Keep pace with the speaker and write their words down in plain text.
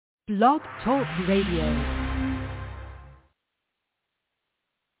Blog Talk Radio.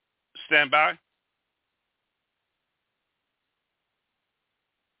 Stand by.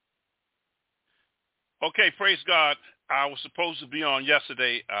 Okay, praise God. I was supposed to be on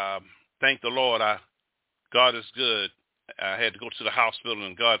yesterday. Thank the Lord. God is good. I had to go to the hospital,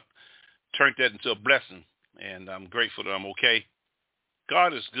 and God turned that into a blessing, and I'm grateful that I'm okay.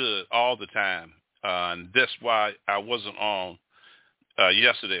 God is good all the time, and that's why I wasn't on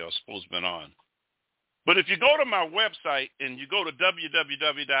yesterday. I was supposed to have been on. But if you go to my website and you go to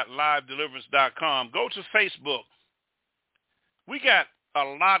www.livedeliverance.com, go to Facebook. We got a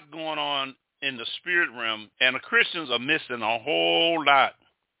lot going on in the spirit realm, and the Christians are missing a whole lot.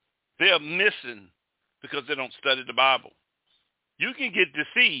 They are missing because they don't study the Bible. You can get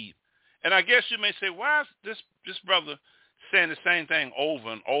deceived. And I guess you may say, why is this brother saying the same thing over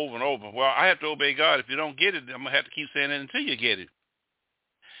and over and over? Well, I have to obey God. If you don't get it, I'm going to have to keep saying it until you get it.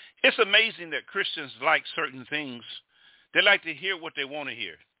 It's amazing that Christians like certain things. They like to hear what they want to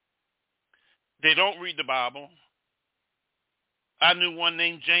hear. They don't read the Bible. I knew one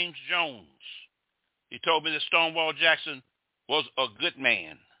named James Jones. He told me that Stonewall Jackson was a good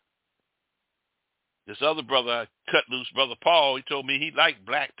man. This other brother I cut loose, Brother Paul, he told me he liked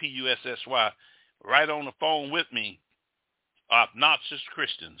black, P-U-S-S-Y, right on the phone with me, obnoxious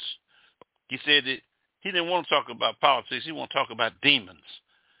Christians. He said that he didn't want to talk about politics. He wanted to talk about demons.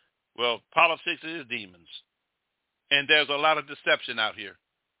 Well, politics is demons. And there's a lot of deception out here.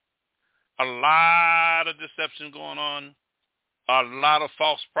 A lot of deception going on. A lot of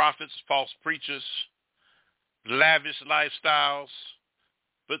false prophets, false preachers, lavish lifestyles.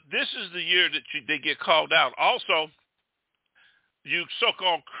 But this is the year that they get called out. Also, you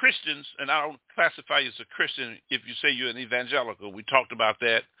so-called Christians, and I don't classify you as a Christian if you say you're an evangelical. We talked about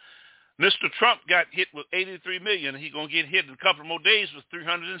that. Mr. Trump got hit with $83 million, and he's going to get hit in a couple more days with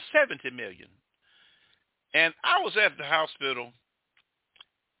 $370 million. And I was at the hospital,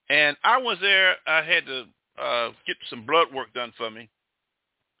 and I was there. I had to get some blood work done for me,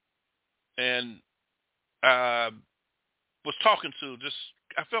 and was talking to this.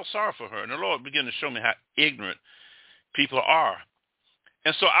 I felt sorry for her, and the Lord began to show me how ignorant people are.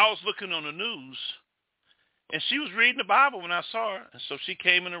 And so I was looking on the news, and she was reading the Bible when I saw her. And so she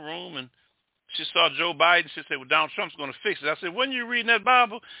came in the room, and she saw Joe Biden. She said, well, Donald Trump's going to fix it. I said, when you reading that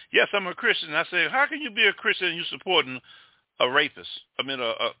Bible? Yes, I'm a Christian. I said, how can you be a Christian and you supporting a rapist? I mean,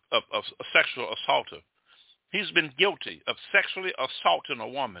 a sexual assaulter. He's been guilty of sexually assaulting a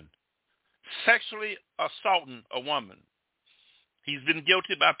woman. Sexually assaulting a woman. He's been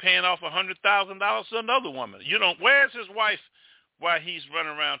guilty by paying off $100,000 to another woman. You know, where's his wife while he's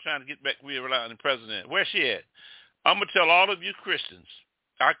running around trying to get back re-elected president? Where's she at? I'm going to tell all of you Christians.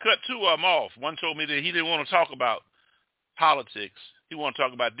 I cut two of them off. One told me that he didn't want to talk about politics. He wanted to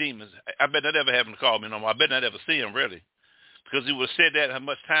talk about demons. I bet not ever have him call me no more. I bet not ever see him, really. Because he would have said that how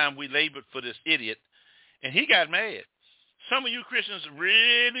much time we labored for this idiot. And he got mad. Some of you Christians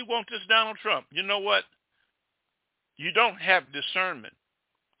really want this Donald Trump. You know what? You don't have discernment.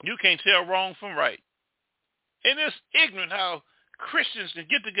 You can't tell wrong from right. And it's ignorant how Christians can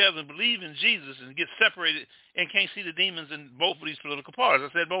get together and believe in Jesus and get separated and can't see the demons in both of these political parties.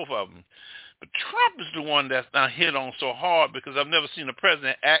 I said both of them. But Trump is the one that's not hit on so hard because I've never seen a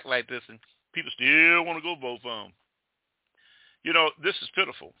president act like this, and people still want to go vote for him. You know, this is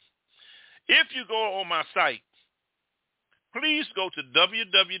pitiful. If you go on my site, please go to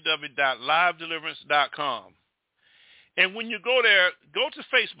www.livedeliverance.com. And when you go there, go to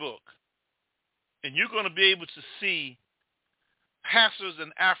Facebook, and you're going to be able to see pastors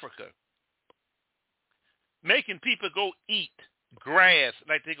in Africa making people go eat grass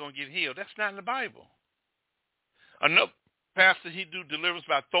like they're going to get healed. That's not in the Bible. Another pastor, he do deliverance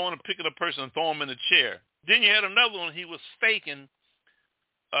by picking a person and throwing him in a chair. Then you had another one, he was thinking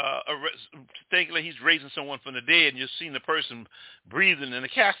like he's raising someone from the dead, and you've seen the person breathing in a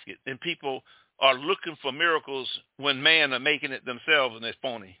casket, and people are looking for miracles when man are making it themselves, and they're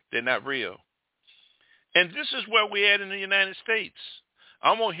phony. They're not real. And this is where we're at in the United States.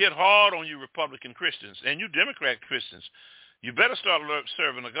 I'm going to hit hard on you Republican Christians and you Democrat Christians. You better start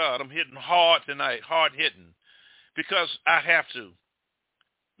serving a God. I'm hitting hard tonight, hard hitting, because I have to.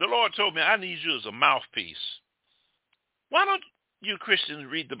 The Lord told me I need you as a mouthpiece. Why don't you Christians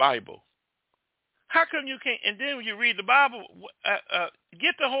read the Bible? How come you can't? And then when you read the Bible,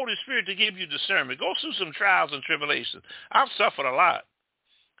 get the Holy Spirit to give you discernment. Go through some trials and tribulations. I've suffered a lot.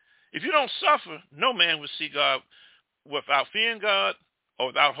 If you don't suffer, no man will see God without fearing God or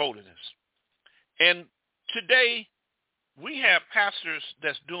without holiness. And today, we have pastors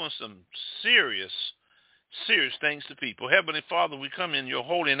that's doing some serious serious things to people. Heavenly Father, we come in your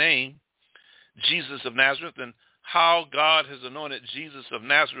holy name, Jesus of Nazareth, and how God has anointed Jesus of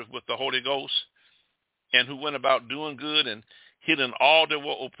Nazareth with the Holy Ghost, and who went about doing good and healing all that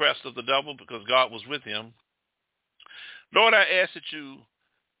were oppressed of the devil, because God was with him. Lord, I ask that you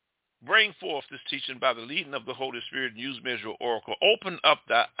bring forth this teaching by the leading of the Holy Spirit and use me as your oracle. Open up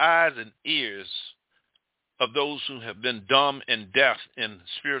the eyes and ears of those who have been dumb and deaf in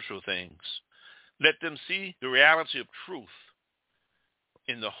spiritual things. Let them see the reality of truth.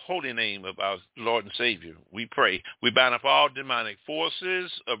 In the holy name of our Lord and Savior, we pray. We bind up all demonic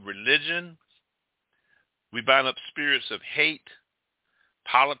forces of religion. We bind up spirits of hate,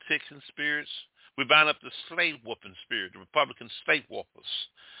 politics and spirits. We bind up the slave-whooping spirit, the Republican slave whoopers.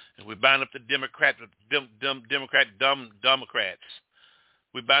 And we bind up the Democrats.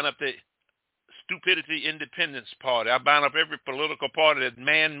 We bind up the stupidity independence party. I bind up every political party that's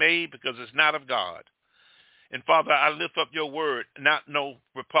man-made because it's not of God. And Father, I lift up your word, not no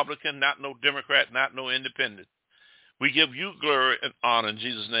Republican, not no Democrat, not no independent. We give you glory and honor in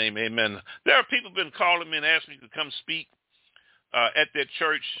Jesus' name. Amen. There are people been calling me and asking me to come speak at their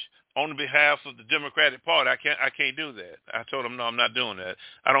church on behalf of the Democratic Party. I can't do that. I told them, no, I'm not doing that.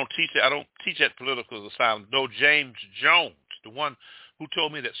 I don't teach at political asylum. Though James Jones, the one who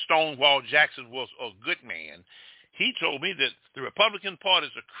told me that Stonewall Jackson was a good man, he told me that the Republican Party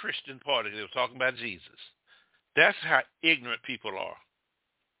is a Christian party. They were talking about Jesus. That's how ignorant people are.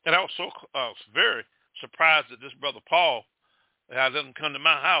 And I was so very surprised that this brother Paul, I let him come to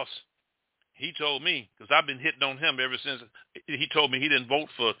my house. He told me, because I've been hitting on him ever since, he told me he didn't vote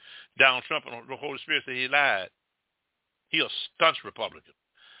for Donald Trump, and the Holy Spirit said he lied. He a staunch Republican.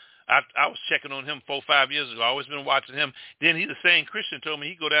 I was checking on him 4 or 5 years ago. I always been watching him. Then he, the same Christian, told me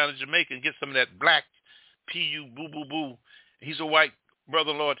he'd go down to Jamaica and get some of that black P-U boo-boo-boo. He's a white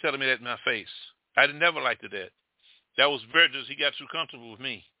brother-in-law telling me that in my face. I never liked that. That was very just, he got too comfortable with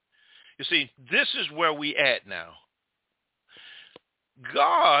me. You see, this is where we at now.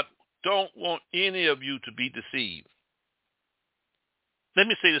 God don't want any of you to be deceived. Let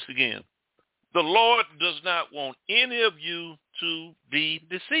me say this again. The Lord does not want any of you to be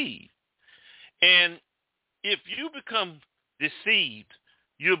deceived. And if you become deceived,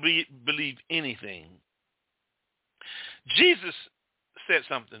 you'll believe anything. Jesus said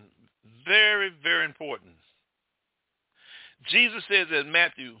something very, very important. Jesus says in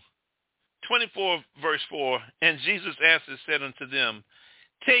Matthew 24, verse 4, and Jesus answered, said unto them,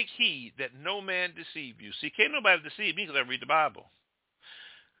 take heed that no man deceive you. See, can't nobody deceive me because I read the Bible.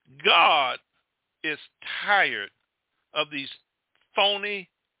 God is tired of these phony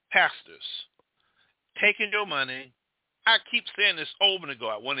pastors taking your money. I keep saying this over and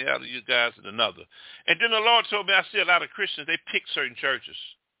over. One out of you guys and another. And then the Lord told me I see a lot of Christians, they pick certain churches.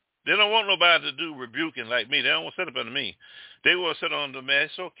 They don't want nobody to do rebuking like me. They don't want to set up under me. They want to sit on the man.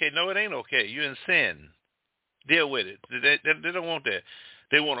 It's okay. No, it ain't okay. You're in sin. Deal with it. They don't want that.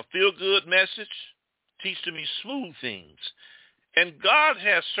 They want a feel-good message. Teach to me smooth things. And God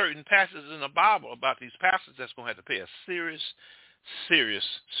has certain passages in the Bible about these pastors that's going to have to pay a serious, serious,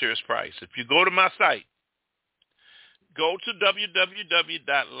 serious price. If you go to my site, go to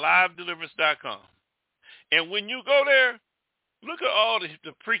www.livedeliverance.com. And when you go there, look at all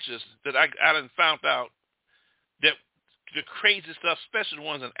the preachers that I done found out that the crazy stuff, especially the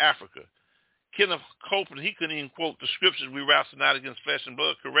ones in Africa. Kenneth Copeland, he couldn't even quote the scriptures, we wrestle not against flesh and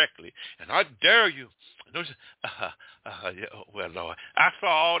blood, correctly. And I dare you. Well, Lord, I saw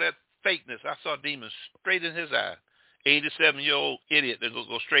all that fakeness. I saw demons straight in his eye. 87-year-old idiot that will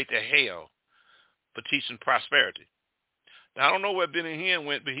go straight to hell for teaching prosperity. Now, I don't know where Benny Hinn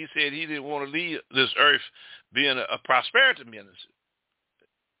went, but he said he didn't want to leave this earth being a prosperity ministry.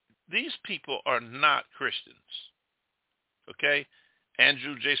 These people are not Christians. Okay?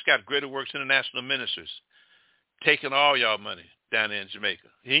 Andrew J. Scott, Greater Works International Ministers, taking all y'all money down there in Jamaica.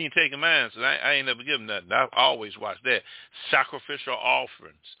 He ain't taking mine, so I ain't never given nothing. I always watch that. Sacrificial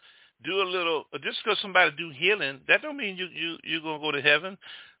offerings. Do a little, just because somebody do healing, that don't mean you're going to go to heaven.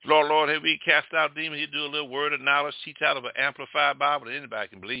 Lord, have we cast out demons? He do a little word of knowledge, teach out of an amplified Bible that anybody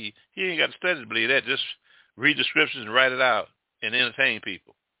can believe. He ain't got to study to believe that. Just read the scriptures and write it out and entertain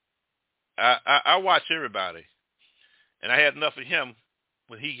people. I watch everybody. And I had enough of him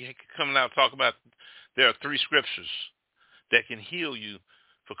when he coming out talking about there are 3 scriptures that can heal you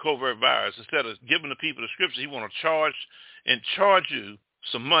for covert virus. Instead of giving the people the scriptures, he want to charge you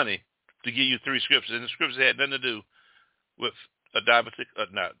some money to give you 3 scriptures. And the scriptures had nothing to do with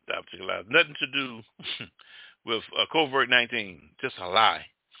nothing to do with COVID-19. Just a lie.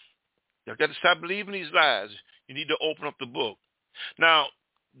 You've got to stop believing these lies. You need to open up the book. Now,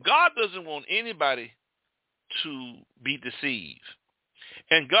 God doesn't want anybody to be deceived.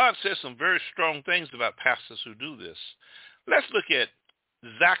 And God says some very strong things about pastors who do this. Let's look at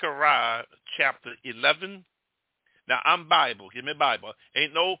Zechariah chapter 11. Now, I'm Bible. Give me Bible.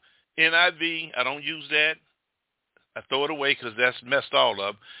 Ain't no NIV. I don't use that. I throw it away because that's messed all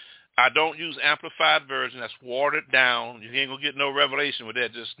up. I don't use amplified version. That's watered down. You ain't going to get no revelation with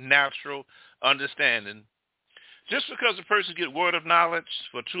that. Just natural understanding. Just because a person get word of knowledge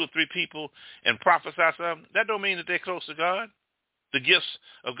for 2 or 3 people and prophesy something, that don't mean that they're close to God. The gifts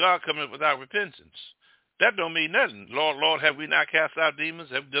of God coming up without repentance. That don't mean nothing. Lord, have we not cast out demons?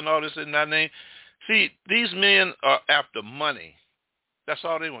 Have we done all this in thy name? See, these men are after money. That's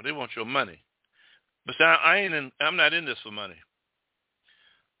all they want. They want your money. But I'm not in this for money.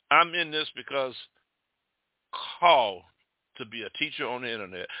 I'm in this because called to be a teacher on the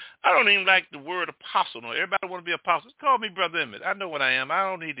internet. I don't even like the word apostle. No, everybody want to be apostle. Call me Brother Emmitt. I know what I am. I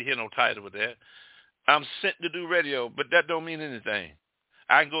don't need to hear no title with that. I'm sent to do radio, but that don't mean anything.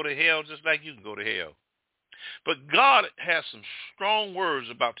 I can go to hell just like you can go to hell. But God has some strong words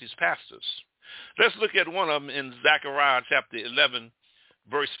about these pastors. Let's look at one of them in Zechariah chapter 11,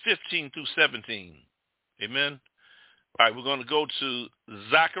 verse 15 through 17. Amen. All right, we're going to go to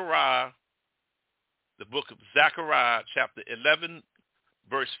Zechariah, the book of Zechariah, chapter 11,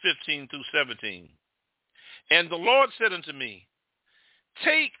 verse 15 through 17. And the Lord said unto me,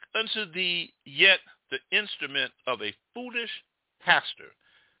 take unto thee yet the instrument of a foolish pastor.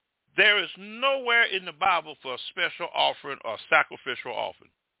 There is nowhere in the Bible for a special offering or sacrificial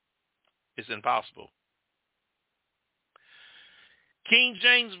offering. It's impossible. King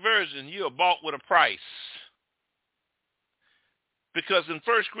James Version, you are bought with a price. Because in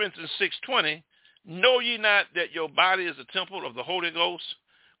 1 Corinthians 6:20, know ye not that your body is a temple of the Holy Ghost,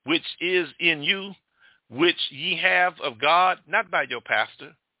 which is in you, which ye have of God, not by your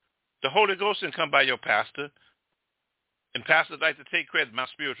pastor. The Holy Ghost didn't come by your pastor. And pastors like to take credit, my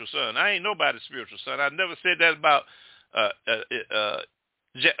spiritual son. I ain't nobody's spiritual son. I never said that about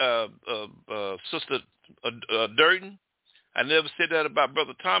Sister Durden. I never said that about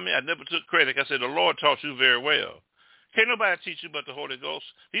Brother Tommy. I never took credit. I said, the Lord taught you very well. Can't nobody teach you but the Holy Ghost.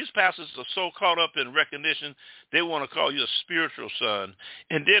 These pastors are so caught up in recognition, they want to call you a spiritual son.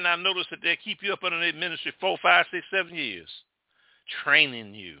 And then I noticed that they keep you up under their ministry 4, 5, 6, 7 years,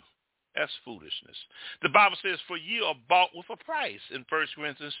 training you. That's foolishness. The Bible says, for ye are bought with a price in 1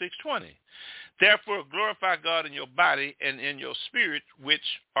 Corinthians 6:20. Therefore glorify God in your body and in your spirit, which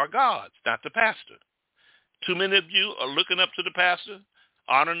are God's, not the pastor. Too many of you are looking up to the pastor,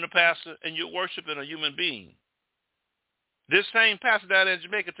 honoring the pastor, and you're worshiping a human being. This same pastor down in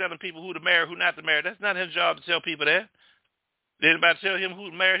Jamaica telling people who to marry, who not to marry, that's not his job to tell people that. Did anybody tell him who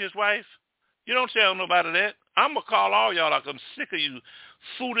to marry his wife? You don't tell nobody that. I'm going to call all y'all out. I'm sick of you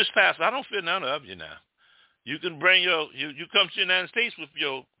foolish pastors. I don't fear none of you now. You can bring you come to the United States with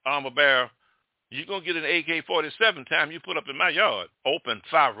your armor bearer. You're going to get an AK-47 time you put up in my yard. Open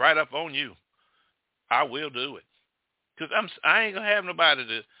fire right up on you. I will do it. Because I ain't going to have nobody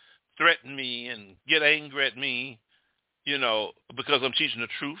to threaten me and get angry at me, because I'm teaching the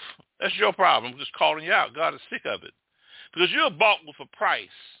truth. That's your problem. I'm just calling you out. God is sick of it. Because you're bought with a price.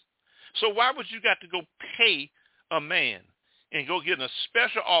 So why would you got to go pay a man and go get a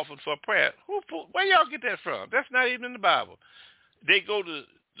special offering for a prayer? Where y'all get that from? That's not even in the Bible. They go to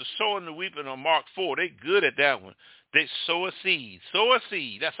the sowing and the weeping on Mark 4. They good at that one. They sow a seed. Sow a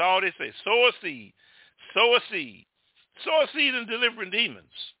seed. That's all they say. Sow a seed. Sow a seed. Sow a seed in delivering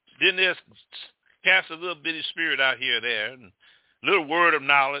demons. Then there's cast a little bitty spirit out here or there, and a little word of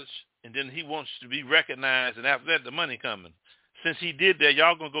knowledge, and then he wants to be recognized, and after that, the money coming. Since he did that,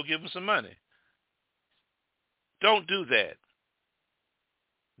 y'all going to go give him some money. Don't do that.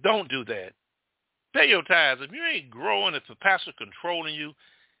 Don't do that. Pay your tithes. If you ain't growing, if the pastor controlling you,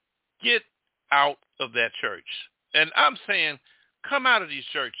 get out of that church. And I'm saying, come out of these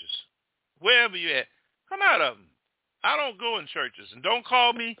churches. Wherever you're at, come out of them. I don't go in churches. And don't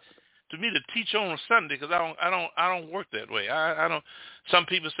call me to teach on a Sunday, because I don't work that way. I don't. Some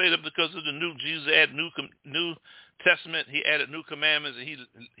people say that because of the new Jesus added new Testament, he added new commandments, and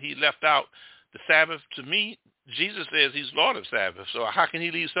he left out the Sabbath. To me, Jesus says he's Lord of Sabbath. So how can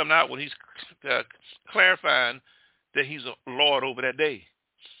he leave something out when he's clarifying that he's a Lord over that day?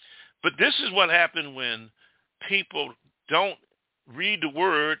 But this is what happened when people don't read the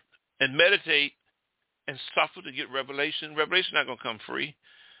Word and meditate and suffer to get revelation. Revelation not going to come free.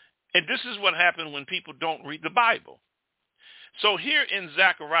 And this is what happened when people don't read the Bible. So here in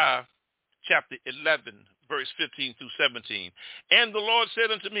Zechariah chapter 11, verse 15 through 17. And the Lord said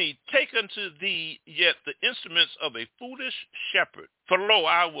unto me, take unto thee yet the instruments of a foolish shepherd. For lo,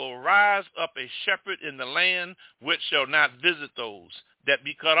 I will rise up a shepherd in the land which shall not visit those that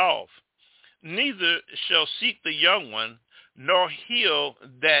be cut off, neither shall seek the young one, nor heal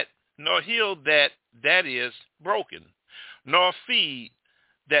that that is broken, nor feed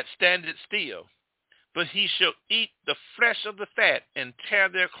that standeth still. But he shall eat the flesh of the fat and tear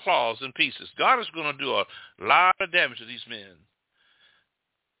their claws in pieces. God is going to do a lot of damage to these men.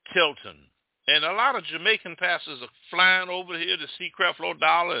 Tilton. And a lot of Jamaican pastors are flying over here to see Creflo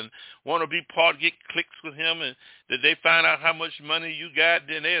Dollar and want to be part, get clicks with him, and that they find out how much money you got,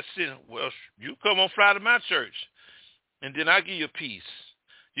 then they're saying, well, you come on fly to my church, and then I'll give you a piece.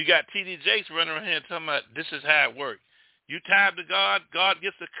 You got T.D. Jakes running around here talking about this is how it works. You tied to God, God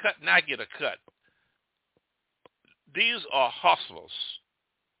gets a cut, and I get a cut. These are hustlers,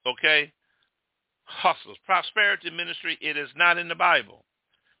 okay? Hustlers. Prosperity ministry, it is not in the Bible.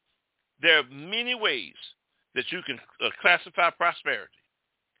 There are many ways that you can classify prosperity.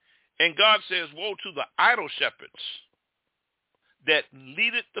 And God says, woe to the idle shepherds that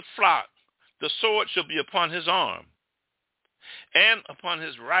leadeth the flock. The sword shall be upon his arm, and upon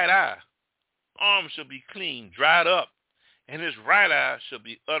his right eye. Arm shall be clean, dried up, and his right eye shall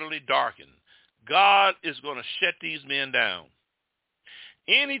be utterly darkened. God is going to shut these men down.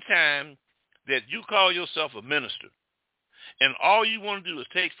 Anytime that you call yourself a minister and all you want to do is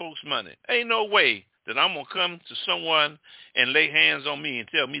take folks' money, ain't no way that I'm going to come to someone and lay hands on me and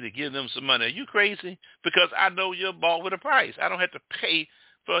tell me to give them some money. Are you crazy? Because I know you're bought with a price. I don't have to pay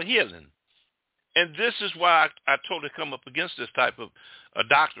for healing. And this is why I totally come up against this type of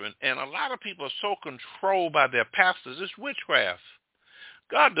doctrine. And a lot of people are so controlled by their pastors. It's witchcraft.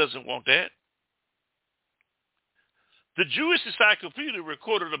 God doesn't want that. The Jewish Encyclopedia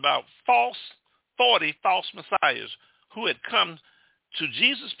recorded about 40 false messiahs who had come to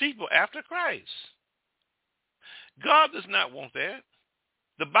Jesus' people after Christ. God does not want that.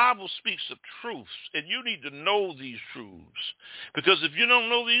 The Bible speaks of truths, and you need to know these truths. Because if you don't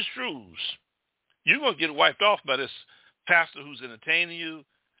know these truths, you're going to get wiped off by this pastor who's entertaining you,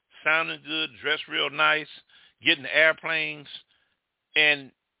 sounding good, dressed real nice, getting airplanes.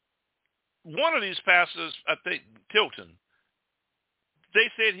 And one of these pastors, I think Tilton, they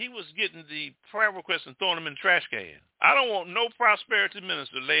said he was getting the prayer requests and throwing them in the trash can. I don't want no prosperity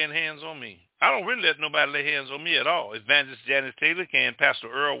minister laying hands on me. I don't really let nobody lay hands on me at all. Evangelist Janice Taylor can, Pastor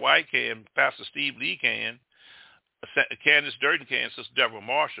Earl White can, Pastor Steve Lee can, Candace Durden can, Sister Deborah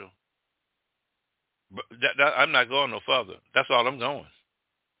Marshall. But I'm not going no further. That's all I'm going.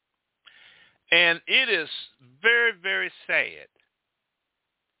 And it is very, very sad.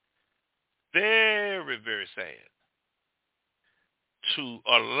 Very, very sad to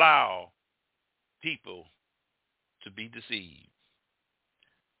allow people to be deceived.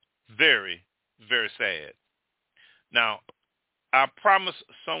 Very, very sad. Now, I promised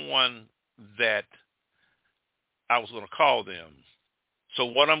someone that I was going to call them. So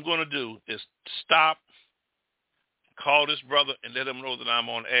what I'm going to do is stop, call this brother, and let him know that I'm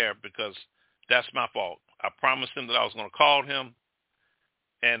on air because that's my fault. I promised him that I was going to call him,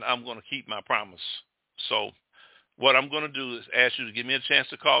 and I'm going to keep my promise. So what I'm going to do is ask you to give me a chance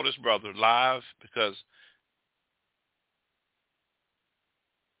to call this brother live because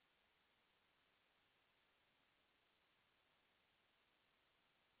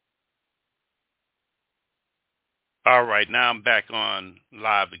all right, now I'm back on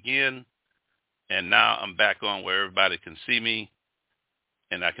live again, and now I'm back on where everybody can see me,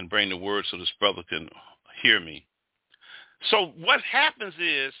 and I can bring the word so this brother can hear me. So what happens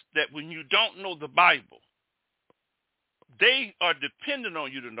is that when you don't know the Bible, they are dependent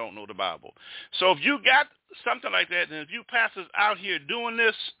on you to don't know the Bible. So if you got something like that, and if you pastors out here doing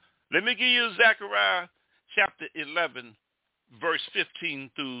this, let me give you Zechariah chapter 11, verse 15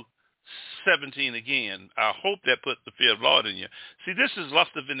 through 17 again. I hope that put the fear of the Lord in you. See, this is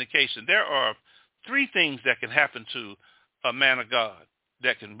lust of vindication. There are three things that can happen to a man of God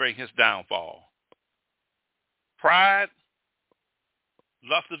that can bring his downfall. Pride,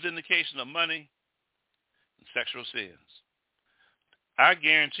 lust of vindication of money, and sexual sins. I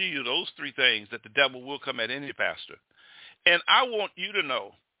guarantee you those three things that the devil will come at any pastor. And I want you to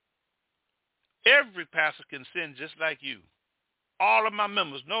know, every pastor can sin just like you. All of my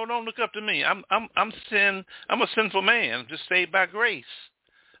members, no, don't look up to me. I'm a sinful man, just saved by grace.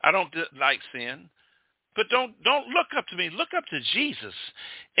 I don't like sin. But don't look up to me. Look up to Jesus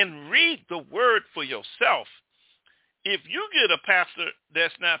and read the word for yourself. If you get a pastor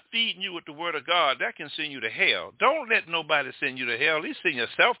that's not feeding you with the word of God, that can send you to hell. Don't let nobody send you to hell. At least send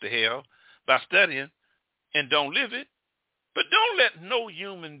yourself to hell by studying. and don't live it. But don't let no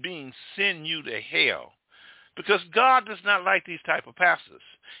human being send you to hell, because God does not like these type of pastors.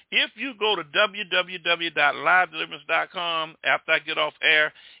 If you go to www.livedeliverance.com after I get off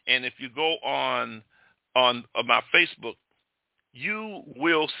air, and if you go on my Facebook, you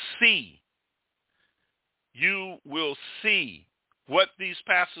will see what these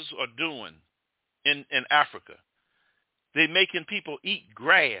pastors are doing in Africa. They're making people eat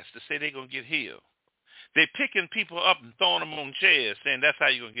grass to say they're going to get healed. They're picking people up and throwing them on chairs, saying that's how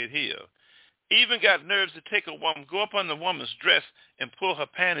you're going to get healed. Even got nerves to take a woman, go up on the woman's dress and pull her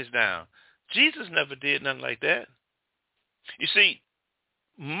panties down. Jesus never did nothing like that. You see,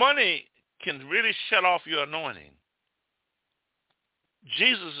 money can really shut off your anointing.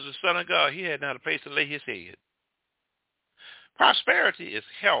 Jesus is the Son of God. He had not a place to lay his head. Prosperity is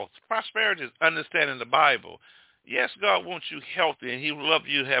health. Prosperity is understanding the Bible. Yes, God wants you healthy, and he will love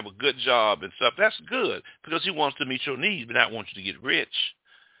you to have a good job and stuff. That's good, because he wants to meet your needs, but not want you to get rich.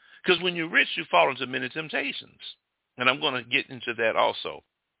 Because when you're rich, you fall into many temptations. And I'm going to get into that also.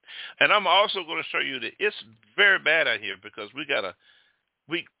 And I'm also going to show you that it's very bad out here, because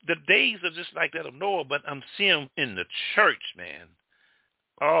the days are just like that of Noah, but I'm seeing them in the church, man.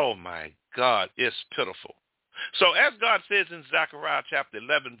 Oh, my God, it's pitiful. So as God says in Zechariah chapter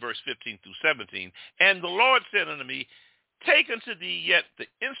 11, verse 15 through 17, and the Lord said unto me, take unto thee yet the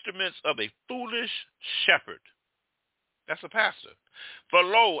instruments of a foolish shepherd. That's a pastor. For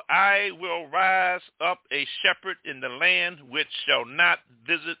lo, I will rise up a shepherd in the land, which shall not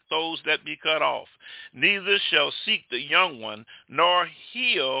visit those that be cut off, neither shall seek the young one, nor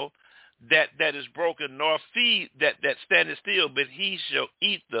heal that is broken, nor feed that standeth still, but he shall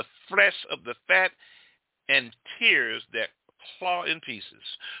eat the flesh of the fat and tears that claw in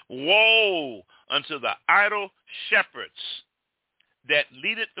pieces. Woe unto the idle shepherds that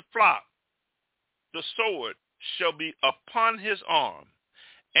leadeth the flock. The sword shall be upon his arm,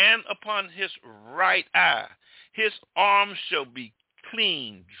 and upon his right eye. His arm shall be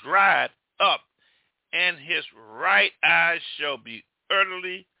clean, dried up, and his right eye shall be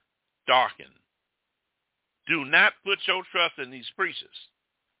utterly darkened. Do not put your trust in these preachers.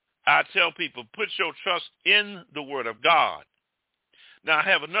 I tell people, put your trust in the word of God. Now, I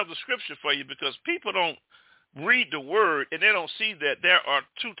have another scripture for you, because people don't read the word and they don't see that there are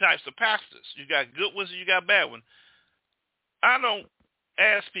two types of pastors. You got good ones and you got bad ones. I don't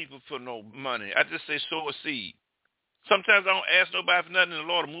ask people for no money. I just say sow a seed. Sometimes I don't ask nobody for nothing, and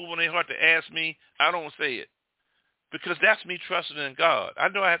the Lord will move on their heart to ask me. I don't say it, because that's me trusting in God. I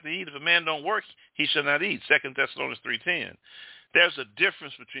know I have to eat. If a man don't work, he shall not eat. 2 Thessalonians 3:10. There's a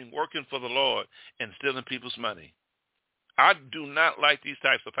difference between working for the Lord and stealing people's money. I do not like these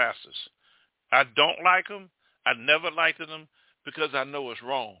types of pastors. I don't like them. I never liked them, because I know it's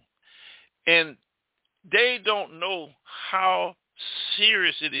wrong. And they don't know how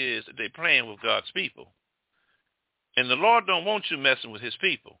serious it is that they're playing with God's people. And the Lord don't want you messing with his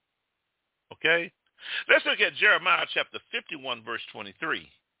people. Okay? Let's look at Jeremiah chapter 51, verse 23.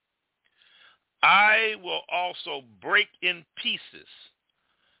 I will also break in pieces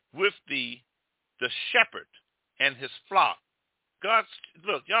with the shepherd and his flock.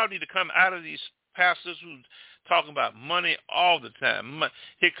 Look, y'all need to come out of these pastors who talking about money all the time.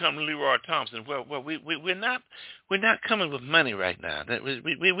 Here comes Leroy Thompson. Well, we're not coming with money right now.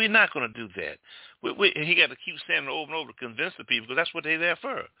 We're not going to do that. He got to keep saying it over and over to convince the people, because that's what they're there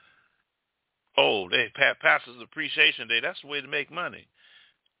for. Oh, they pastors appreciation day. That's the way to make money.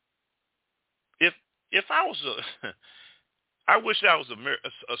 If I was I wish I was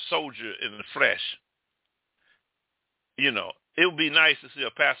a soldier in the flesh. You know, it would be nice to see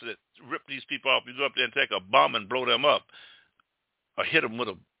a pastor that rip these people off. You go up there and take a bomb and blow them up, or hit them with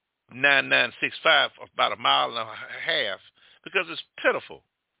a 9965 about a mile and a half, because it's pitiful.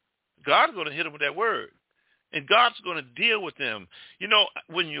 God's going to hit them with that word, and God's going to deal with them. You know,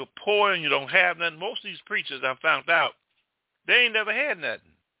 when you're poor and you don't have nothing, most of these preachers, I found out, they ain't never had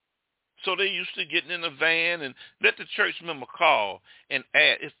nothing. So they used to getting in a van and let the church member call and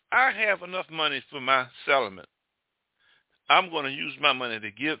ask, if I have enough money for my settlement, I'm going to use my money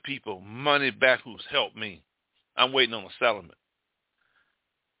to give people money back who's helped me. I'm waiting on a settlement.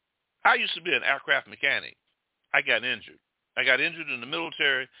 I used to be an aircraft mechanic. I got injured. I got injured in the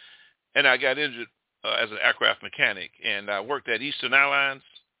military, and I got injured as an aircraft mechanic. And I worked at Eastern Airlines.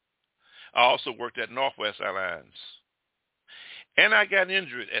 I also worked at Northwest Airlines. And I got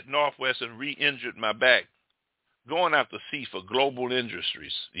injured at Northwest and re-injured my back going out to sea for Global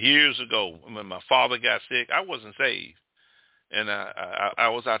Industries years ago. When my father got sick, I wasn't saved. And I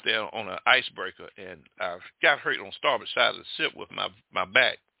was out there on an icebreaker, and I got hurt on starboard side of the ship with my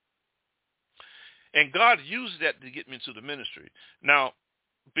back. And God used that to get me into the ministry. Now,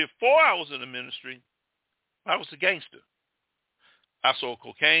 before I was in the ministry, I was a gangster. I sold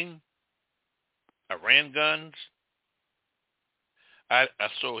cocaine. I ran guns. I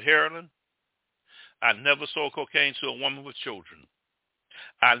sold heroin. I never sold cocaine to a woman with children.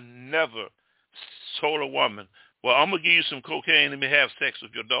 I never told a woman, well, I'm going to give you some cocaine and let me have sex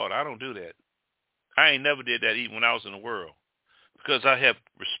with your daughter. I don't do that. I ain't never did that even when I was in the world because I have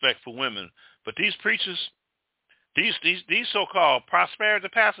respect for women. But these preachers, these so-called prosperity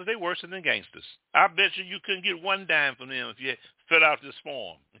pastors, they worse than gangsters. I bet you couldn't get one dime from them if you fill out this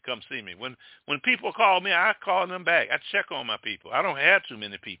form and come see me. When people call me, I call them back. I check on my people. I don't have too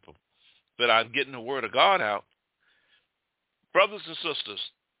many people, but I'm getting the word of God out. Brothers and sisters,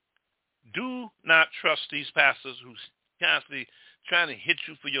 do not trust these pastors who's constantly trying to hit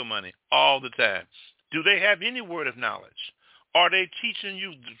you for your money all the time. Do they have any word of knowledge? Are they teaching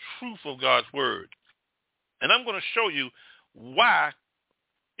you the truth of God's word? And I'm going to show you why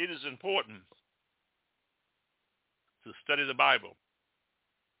it is important to study the Bible.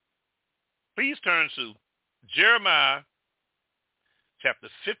 Please turn to Jeremiah chapter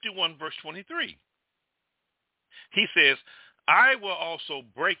 51, verse 23. He says, I will also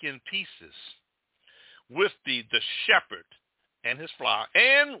break in pieces with thee the shepherd and his flock,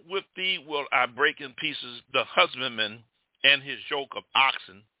 and with thee will I break in pieces the husbandman and his yoke of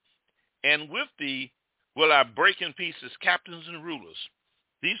oxen, and with thee will I break in pieces captains and rulers.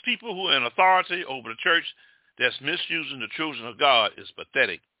 These people who are in authority over the church that's misusing the children of God is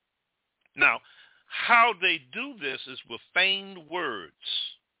pathetic. Now, how they do this is with feigned words.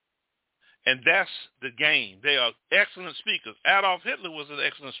 And that's the game. They are excellent speakers. Adolf Hitler was an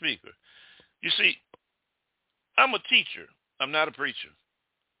excellent speaker. You see, I'm a teacher. I'm not a preacher.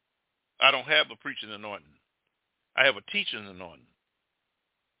 I don't have a preaching anointing. I have a teaching anointing.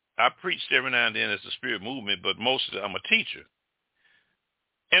 I preached every now and then as the Spirit moved me, but mostly I'm a teacher.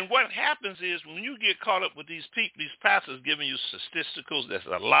 And what happens is when you get caught up with these people, these pastors giving you statisticals that's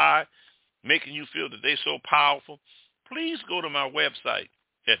a lie, making you feel that they're so powerful, please go to my website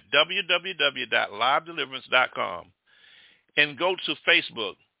at www.livedeliverance.com and go to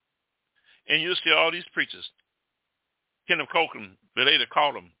Facebook, and you'll see all these preachers. Kenneth Copeland, the lady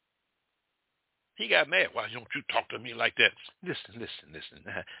called him. He got mad. Why don't you talk to me like that? Listen.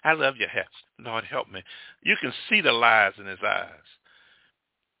 I love your hair. Lord, help me. You can see the lies in his eyes.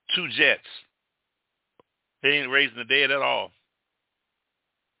 2 jets. They ain't raising the dead at all.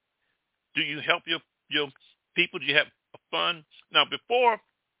 Do you help your people? Do you have fun? Now, before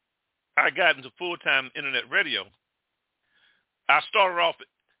I got into full-time internet radio, I started off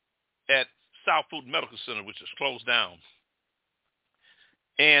at South Fulton Medical Center, which is closed down.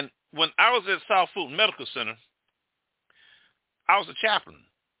 And when I was at South Fulton Medical Center, I was a chaplain.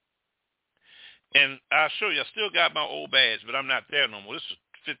 And I'll show you, I still got my old badge, but I'm not there no more. This was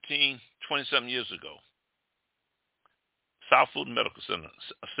 20-something years ago. South Fulton Medical Center,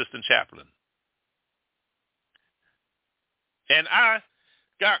 assistant chaplain. And I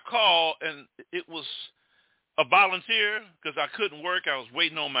got called, and it was a volunteer because I couldn't work. I was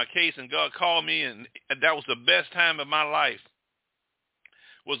waiting on my case, and God called me, and that was the best time of my life,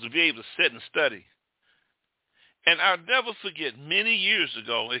 was to be able to sit and study. And I'll never forget, many years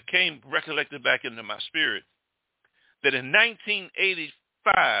ago, it came recollected back into my spirit, that in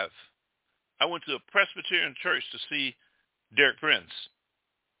 1985, I went to a Presbyterian church to see Derek Prince.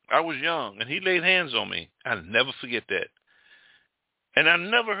 I was young, and he laid hands on me. I'll never forget that. And I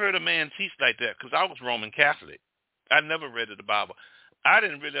never heard a man teach like that because I was Roman Catholic. I never read the Bible. I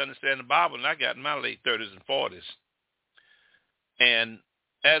didn't really understand the Bible, and I got in my late 30s and 40s. And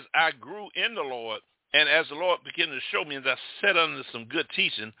as I grew in the Lord, and as the Lord began to show me, as I sat under some good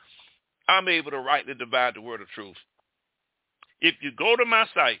teaching, I'm able to rightly divide the word of truth. If you go to my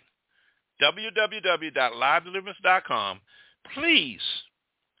site, www.livedeliverance.com, please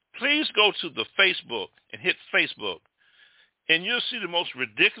go to the Facebook and hit Facebook, and you'll see the most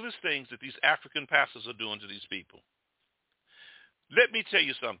ridiculous things that these African pastors are doing to these people. Let me tell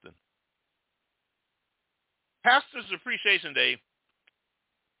you something. Pastor's Appreciation Day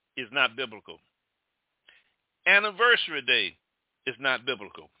is not biblical. Anniversary Day is not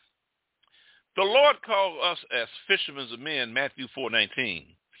biblical. The Lord called us as fishermen of men, Matthew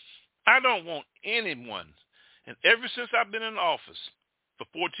 4:19. I don't want anyone, and ever since I've been in office for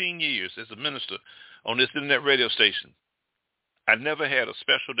 14 years as a minister on this internet radio station, I never had a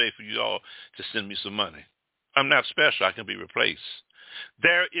special day for you all to send me some money. I'm not special. I can be replaced.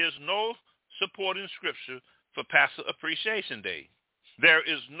 There is no supporting scripture for Pastor Appreciation Day. There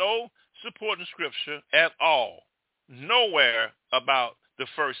is no supporting scripture at all, nowhere about the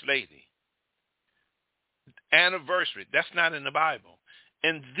First Lady. anniversary. That's not in the Bible.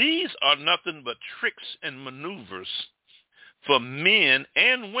 And these are nothing but tricks and maneuvers for men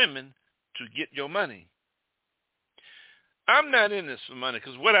and women to get your money. I'm not in this for money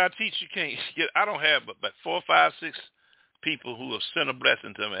because what I teach you can't get. I don't have but 4, 5, 6 people who have sent a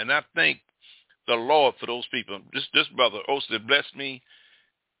blessing to me. And I thank the Lord for those people. This brother Oster blessed me.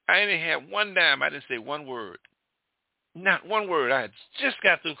 I didn't have one dime. I didn't say one word. Not one word. I had just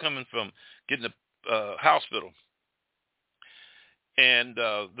got through coming from getting the hospital. And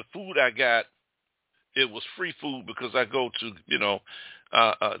the food I got, it was free food because I go to,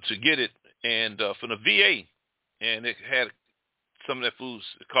 to get it and from the VA. And it had some of that food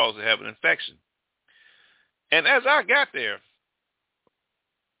caused to have an infection. And as I got there,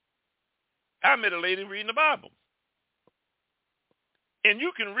 I met a lady reading the Bible. And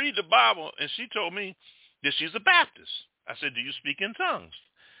you can read the Bible, and she told me that she's a Baptist. I said, do you speak in tongues?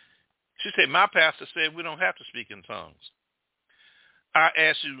 She said, my pastor said we don't have to speak in tongues. I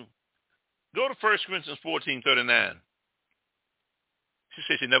asked you, go to 1 Corinthians 14:39. She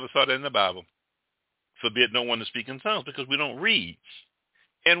said she never saw that in the Bible. Forbid no one to speak in tongues because we don't read.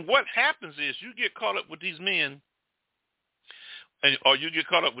 And what happens is you get caught up with these men or you get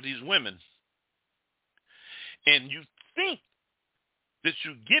caught up with these women and you think that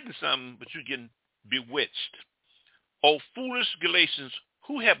you're getting something, but you're getting bewitched. Oh, foolish Galatians,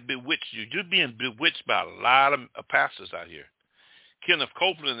 who have bewitched you? You're being bewitched by a lot of pastors out here. Kenneth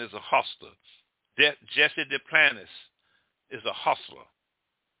Copeland is a hustler. Jesse Duplantis is a hustler.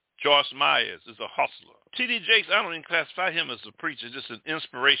 Joyce Myers is a hustler. T.D. Jakes, I don't even classify him as a preacher, just an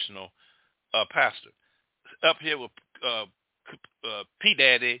inspirational pastor. Up here with P.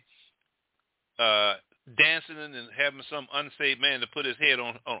 Daddy dancing and having some unsaved man to put his head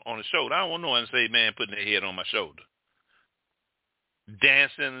on his shoulder. I don't want no unsaved man putting their head on my shoulder.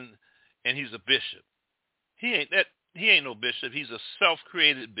 Dancing, and he's a bishop. He ain't no bishop. He's a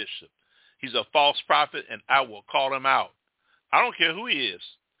self-created bishop. He's a false prophet, and I will call him out. I don't care who he is.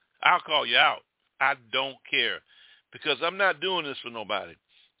 I'll call you out. I don't care because I'm not doing this for nobody.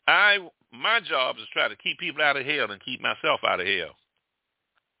 My job is to try to keep people out of hell and keep myself out of hell.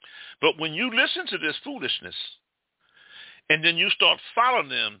 But when you listen to this foolishness and then you start following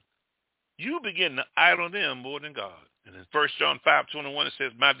them, you begin to idol them more than God. And in 1 John 5:21, it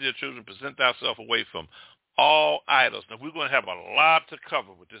says, my dear children, present thyself away from all idols. Now, we're going to have a lot to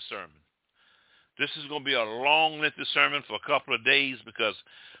cover with this sermon. This is going to be a long, lengthy sermon for a couple of days because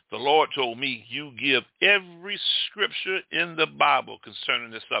the Lord told me you give every scripture in the Bible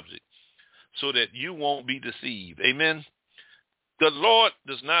concerning this subject so that you won't be deceived. Amen. The Lord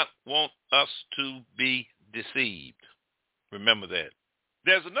does not want us to be deceived. Remember that.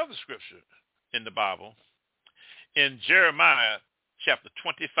 There's another scripture in the Bible in Jeremiah chapter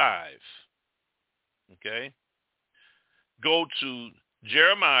 25. Okay. Go to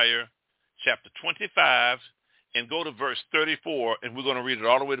Jeremiah chapter 25 and go to verse 34, and we're going to read it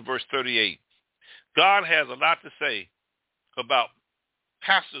all the way to verse 38. God has a lot to say about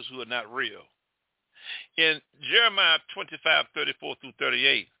pastors who are not real. In Jeremiah 25, 34 through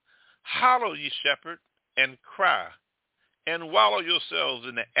 38, hollow ye shepherd, and cry, and wallow yourselves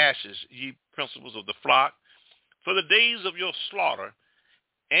in the ashes, ye principals of the flock, for the days of your slaughter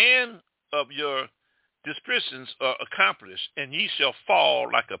and of your dispersions are accomplished, and ye shall fall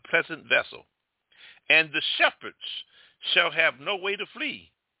like a pleasant vessel. And the shepherds shall have no way to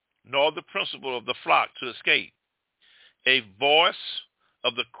flee, nor the principal of the flock to escape. A voice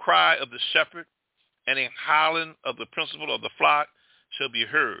of the cry of the shepherd and a howling of the principal of the flock shall be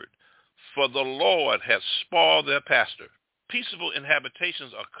heard, for the Lord hath spoiled their pasture. Peaceable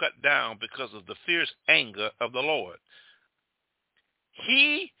inhabitations are cut down because of the fierce anger of the Lord.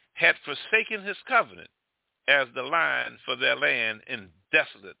 He had forsaken his covenant as the lion for their land and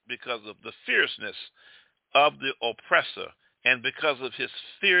desolate because of the fierceness of the oppressor and because of his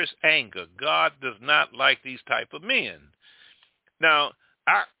fierce anger. God does not like these type of men. Now,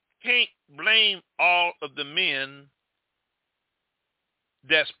 I can't blame all of the men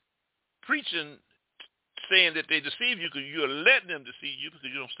that's preaching, saying that they deceive you because you're letting them deceive you because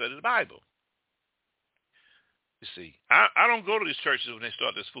you don't study the Bible. You see, I don't go to these churches when they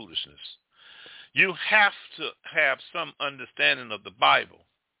start this foolishness. You have to have some understanding of the Bible.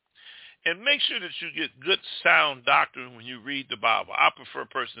 And make sure that you get good, sound doctrine when you read the Bible. I prefer a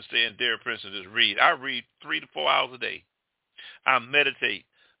person to stay in their place and just read. I read 3 to 4 hours a day. I meditate.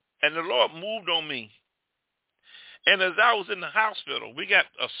 And the Lord moved on me. And as I was in the hospital, we got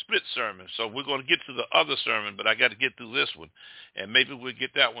a split sermon. So we're going to get to the other sermon, but I got to get through this one. And maybe we'll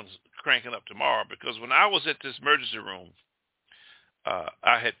get that one cranking up tomorrow. Because when I was at this emergency room,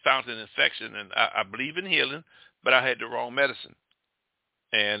 I had found an infection, and I believe in healing, but I had the wrong medicine.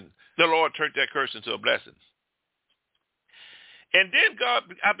 And the Lord turned that curse into a blessing. And then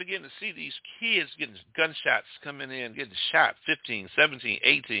I began to see these kids getting gunshots coming in, getting shot, 15, 17,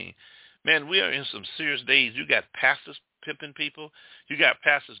 18. Man, we are in some serious days. You got pastors pimping people. You got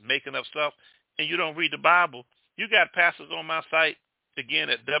pastors making up stuff, and you don't read the Bible. You got pastors on my site, again,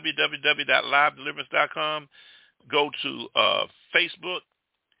 at www.livedeliverance.com. Go to Facebook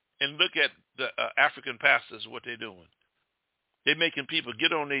and look at the African pastors, what they're doing. They're making people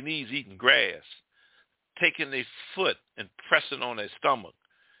get on their knees eating grass, taking their foot and pressing on their stomach,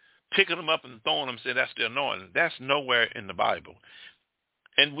 picking them up and throwing them, saying that's their anointing. That's nowhere in the Bible.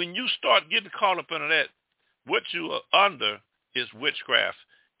 And when you start getting caught up under that, what you are under is witchcraft,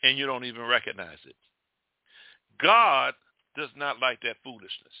 and you don't even recognize it. God does not like that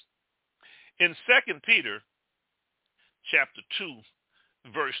foolishness. In 2 Peter chapter 2,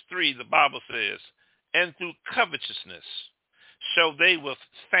 verse 3, the Bible says, and through covetousness shall they with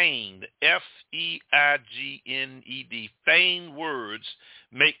feigned, F-E-I-G-N-E-D, feigned words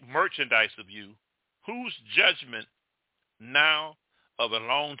make merchandise of you, whose judgment now of a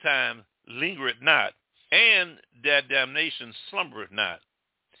long time lingereth not, and their damnation slumbereth not.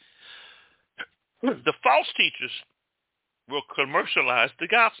 The false teachers will commercialize the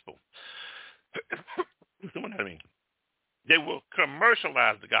gospel. What do I mean? They will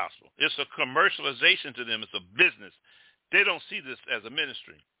commercialize the gospel. It's a commercialization to them. It's a business. They don't see this as a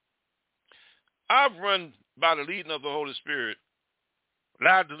ministry. I've run, by the leading of the Holy Spirit,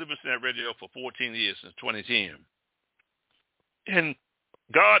 Live Deliverance Net Radio for 14 years, since 2010. And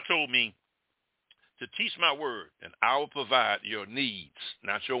God told me to teach my word, and I will provide your needs,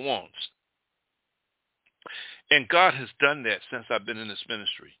 not your wants. And God has done that since I've been in this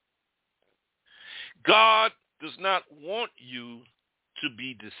ministry. God does not want you to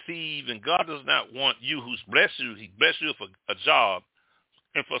be deceived, and God does not want you who's blessed you. He blessed you for a job,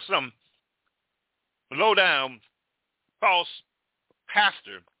 and for some low-down false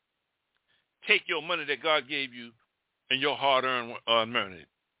pastor, take your money that God gave you and your hard-earned money.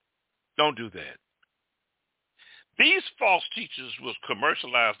 Don't do that. These false teachers will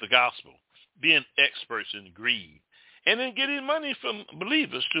commercialize the gospel, being experts in greed, and then getting money from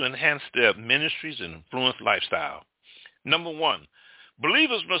believers to enhance their ministries and influence lifestyle. Number one,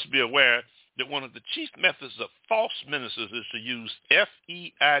 believers must be aware that one of the chief methods of false ministers is to use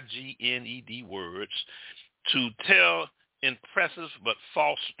F-E-I-G-N-E-D words to tell impressive but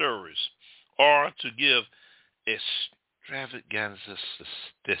false stories, or to give extravaganza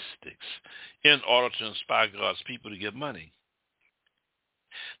statistics in order to inspire God's people to give money.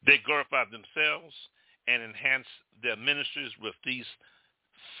 They glorify themselves and enhance their ministries with these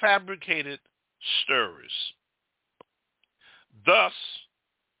fabricated stories. Thus,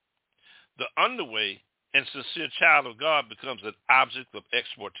 the underway and sincere child of God becomes an object of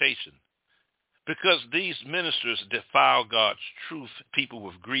exploitation. Because these ministers defile God's truth, people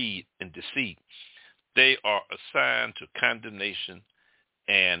with greed and deceit, they are assigned to condemnation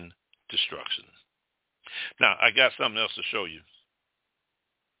and destruction. Now, I got something else to show you.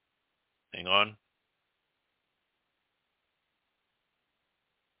 Hang on.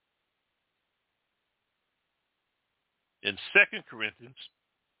 In 2 Corinthians,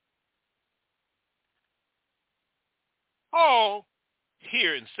 Paul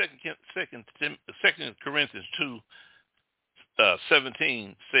here in 2 Corinthians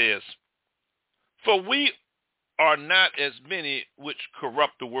 2:17 says, for we are not as many which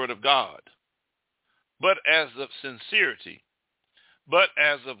corrupt the word of God, but as of sincerity, but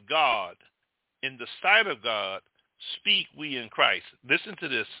as of God, in the sight of God, speak we in Christ. Listen to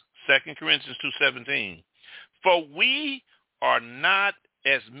this, 2 Corinthians 2:17. For we are not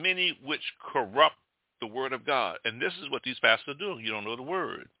as many which corrupt the word of God. And this is what these pastors do. You don't know the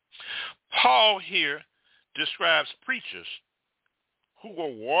word. Paul here describes preachers who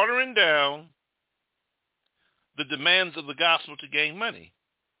were watering down the demands of the gospel to gain money,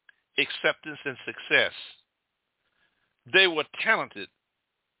 acceptance, and success. They were talented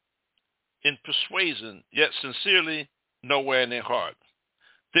in persuasion, yet sincerely nowhere in their heart.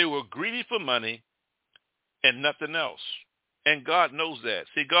 They were greedy for money and nothing else. And God knows that.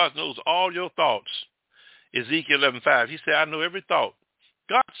 See, God knows all your thoughts. Ezekiel 11:5. He said, I know every thought.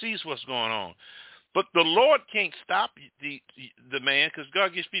 God sees what's going on. But the Lord can't stop the man, because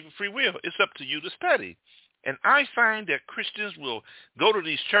God gives people free will. It's up to you to study. And I find that Christians will go to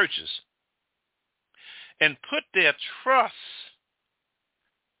these churches and put their trust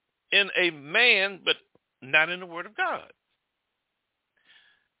in a man, but not in the word of God.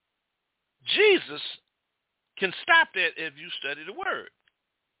 Jesus can stop that if you study the word.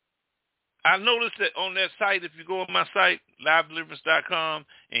 I noticed that on that site, if you go on my site, livedeliverance.com,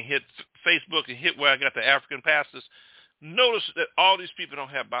 and hit Facebook and hit where I got the African pastors, notice that all these people don't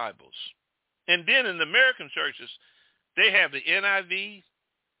have Bibles. And then in the American churches, they have the NIV,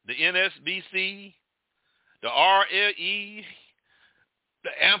 the NSBC, the RLE,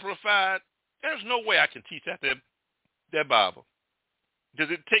 the Amplified. There's no way I can teach out that Bible,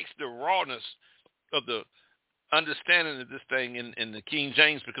 because it takes the rawness of the understanding of this thing in the King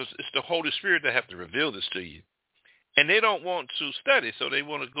James, because it's the Holy Spirit that have to reveal this to you. And they don't want to study, so they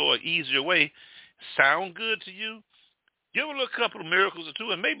want to go an easier way. Sound good to you? Give a little couple of miracles or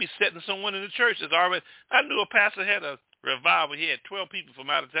two, and maybe setting someone in the church that's already. I knew a pastor had a revival. He had 12 people from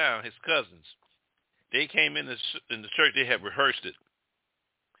out of town, his cousins. They came in the church. They had rehearsed it,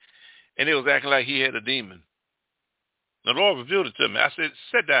 and they was acting like he had a demon. The Lord revealed it to me. I said,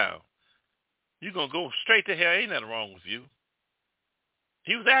 sit down. You're going to go straight to hell. Ain't nothing wrong with you.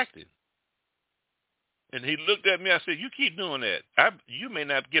 He was acting. And he looked at me. I said, you keep doing that. You may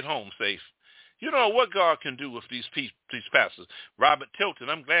not get home safe. You know what God can do with these pastors. Robert Tilton,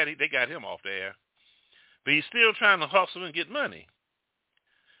 I'm glad they got him off the air. But he's still trying to hustle and get money.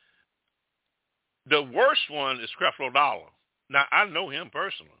 The worst one is Creflo Dollar. Now, I know him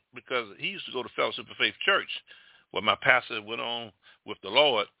personally because he used to go to Fellowship of Faith Church, where my pastor went on with the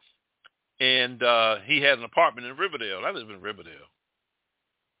Lord. And he had an apartment in Riverdale. I live in Riverdale.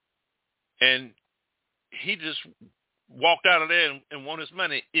 And he just walked out of there and won his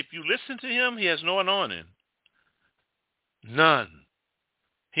money. If you listen to him, he has no anointing. None.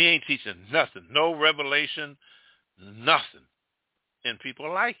 He ain't teaching nothing. No revelation, nothing. And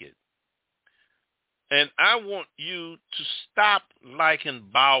people like it. And I want you to stop liking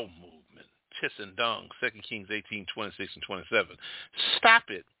bowel movement, piss and dung, 2 Kings 18, 26 and 27. Stop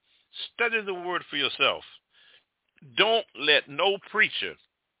it. Study the word for yourself. Don't let no preacher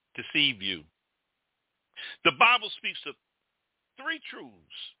deceive you. The Bible speaks of 3 truths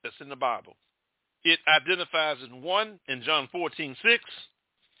that's in the Bible. It identifies in one, in John 14:6.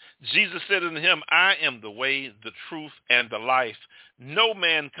 Jesus said unto him, I am the way, the truth, and the life. No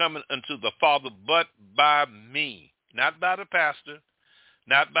man cometh unto the Father but by me. Not by the pastor,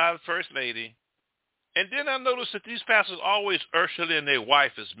 not by the first lady. And then I noticed that these pastors always usher in their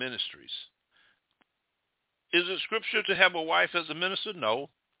wife as ministries. Is it scripture to have a wife as a minister? No.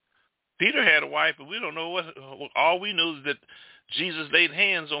 Peter had a wife, but we don't know what. All we know is that Jesus laid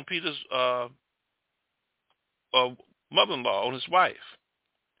hands on Peter's mother-in-law, on his wife,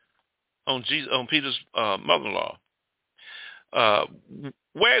 on Peter's mother-in-law.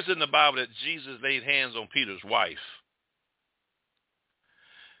 Where is it in the Bible that Jesus laid hands on Peter's wife?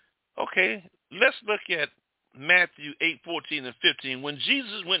 Okay, let's look at Matthew 8:14 and 15. When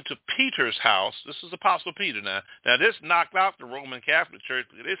Jesus went to Peter's house, this is Apostle Peter now. Now, this knocked out the Roman Catholic Church.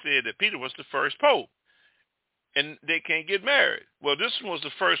 They said that Peter was the first pope, and they can't get married. Well, this one was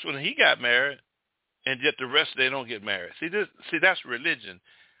the first one he got married, and yet the rest, they don't get married. See, that's religion.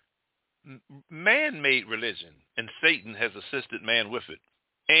 Man-made religion, and Satan has assisted man with it.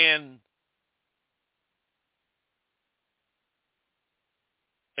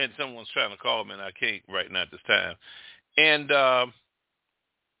 And someone's trying to call me, and I can't right now at this time. And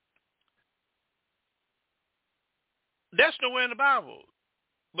that's nowhere in the Bible.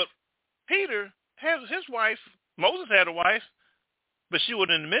 But Peter has his wife. Moses had a wife, but she was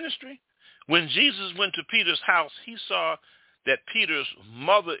in the ministry. When Jesus went to Peter's house, he saw that Peter's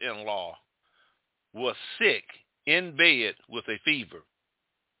mother-in-law was sick in bed with a fever.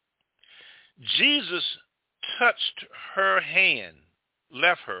 Jesus touched her hand,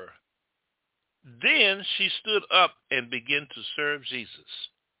 left her. Then she stood up and began to serve Jesus.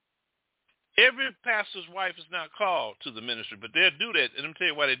 Every pastor's wife is not called to the ministry, but they'll do that. And let me tell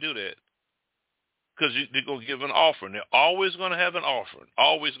you why they do that. Because they're going to give an offering. They're always going to have an offering.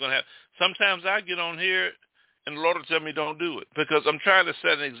 Always going to have. Sometimes I get on here and the Lord will tell me don't do it, because I'm trying to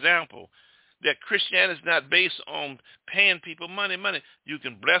set an example that Christianity is not based on paying people money. You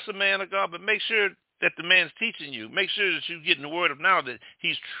can bless a man of God, but make sure that the man's teaching you. Make sure that you're getting the word of knowledge, that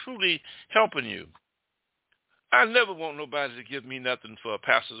he's truly helping you. I never want nobody to give me nothing for a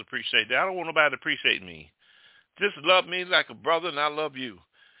pastor to appreciate that. I don't want nobody to appreciate me. Just love me like a brother, and I love you.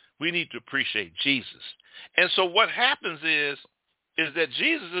 We need to appreciate Jesus. And so what happens is that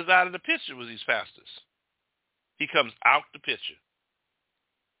Jesus is out of the picture with these pastors. He comes out the picture.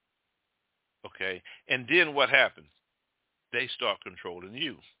 Okay? And then what happens? They start controlling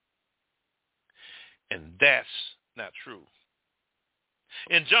you. And that's not true.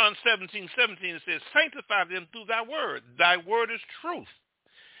 In John 17:17, it says, sanctify them through thy word. Thy word is truth.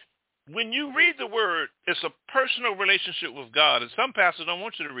 when you read the word, it's a personal relationship with God. And some pastors don't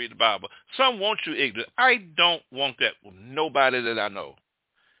want you to read the Bible. Some want you ignorant. I don't want that with nobody that I know.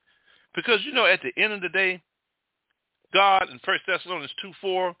 Because, at the end of the day, God, in 1 Thessalonians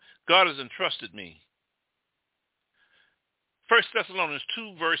 2:4, God has entrusted me. 1 Thessalonians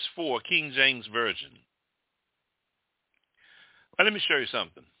 2, verse 4, King James Version. Now, let me show you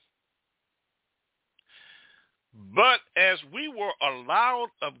something. But as we were allowed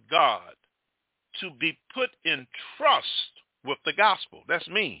of God to be put in trust with the gospel, that's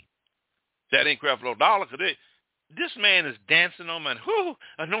me. That ain't crap no dollar. This man is dancing on money. Whoo,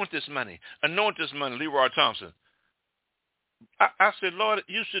 anoint this money, Leroy Thompson. I said, Lord,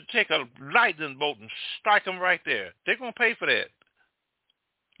 you should take a lightning bolt and strike them right there. They're going to pay for that.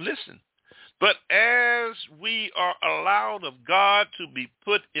 Listen. But as we are allowed of God to be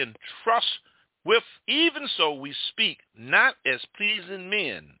put in trust with, even so we speak, not as pleasing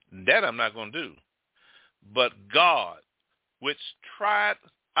men. That I'm not going to do. But God, which tried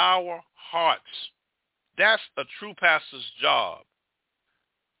our hearts. That's a true pastor's job,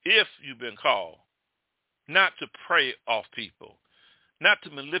 if you've been called. Not to prey off people, not to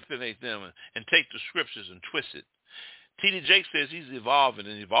manipulate them and take the scriptures and twist it. T.D. Jakes says he's evolving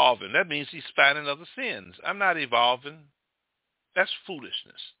and evolving. That means he's finding other sins. I'm not evolving. That's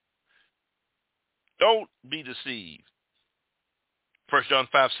foolishness. Don't be deceived. 1 John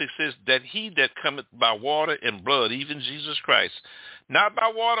 5:6 says that he that cometh by water and blood, even Jesus Christ, not by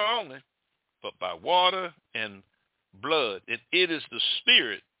water only, but by water and blood. And it is the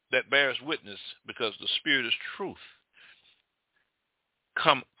Spirit that bears witness, because the Spirit is truth.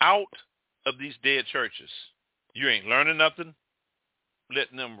 Come out of these dead churches. You ain't learning nothing.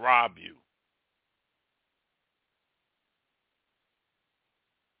 Letting them rob you.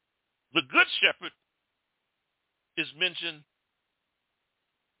 The Good Shepherd is mentioned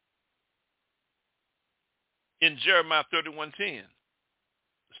in Jeremiah 31:10.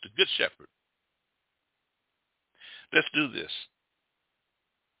 It's the Good Shepherd. Let's do this.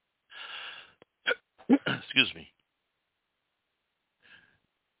 Excuse me.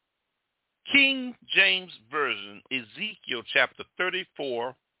 King James Version, Ezekiel chapter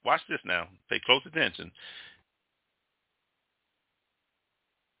 34. Watch this now. Pay close attention.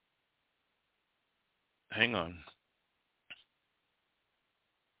 Hang on.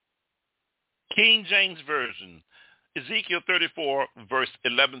 King James Version, Ezekiel 34, verse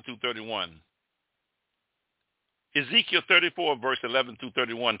 11 through 31. Ezekiel 34, verse 11 through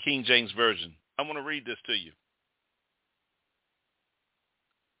 31, King James Version. I want to read this to you.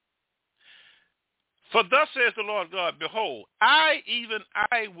 For thus says the Lord God, behold, I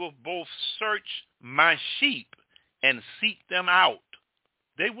will both search my sheep and seek them out.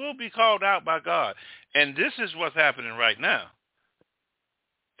 They will be called out by God. And this is what's happening right now.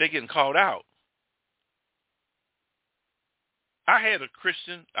 They're getting called out. I had a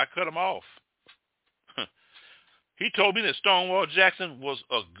Christian, I cut him off. He told me that Stonewall Jackson was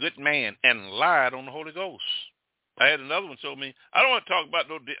a good man and lied on the Holy Ghost. I had another one told me, I don't want to talk about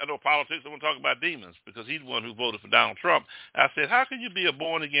no politics, I want to talk about demons, because he's the one who voted for Donald Trump. I said, how can you be a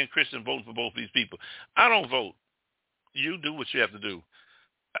born-again Christian voting for both these people? I don't vote. You do what you have to do.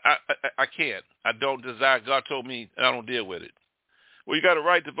 I can't. I don't desire. God told me I don't deal with it. Well, you got a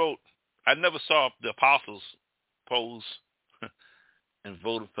right to vote. I never saw the apostles pose and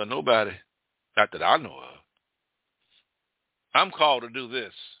vote for nobody, not that I know of. I'm called to do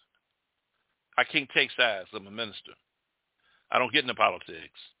this. I can't take sides. I'm a minister. I don't get into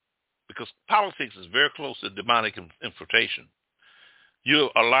politics, because politics is very close to demonic infiltration. You're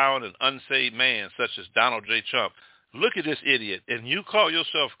allowing an unsaved man such as Donald J. Trump. Look at this idiot, and you call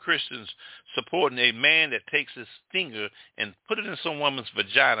yourself Christians supporting a man that takes his finger and put it in some woman's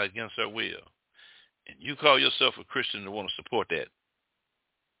vagina against her will. And you call yourself a Christian to want to support that.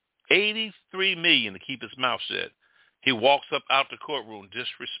 $83 million to keep his mouth shut. He walks up out the courtroom,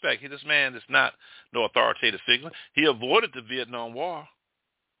 disrespect. This man is not no authoritative figure. He avoided the Vietnam War.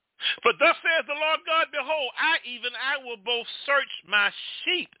 For thus says the Lord God, behold, I will both search my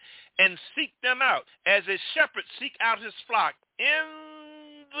sheep and seek them out, as a shepherd seek out his flock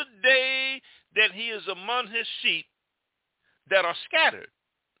in the day that he is among his sheep that are scattered.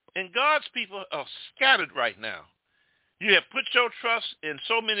 And God's people are scattered right now. You have put your trust in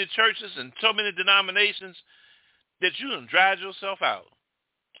so many churches and so many denominations that you done dried yourself out.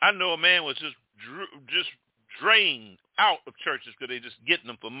 I know a man was just drained out of churches because they just getting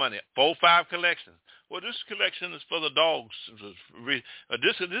them for money. 4 or 5 collections. Well, this collection is for the dogs.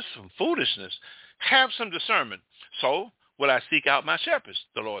 This is some foolishness. Have some discernment. So will I seek out my shepherds,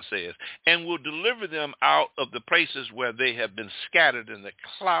 the Lord says, and will deliver them out of the places where they have been scattered in the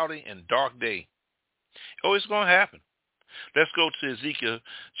cloudy and dark day. Oh, it's going to happen. Let's go to Ezekiel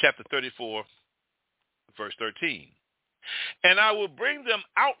chapter 34, verse 13. And I will bring them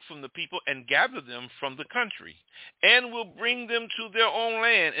out from the people and gather them from the country, and will bring them to their own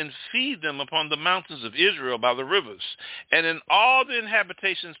land and feed them upon the mountains of Israel by the rivers, and in all the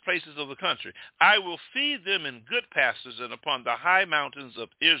inhabitations places of the country. I will feed them in good pastures, and upon the high mountains of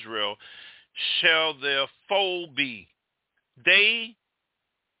Israel shall their fold be.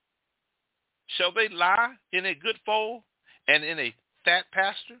 Shall they lie in a good fold and in a fat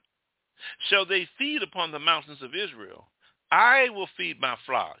pasture? Shall they feed upon the mountains of Israel? I will feed my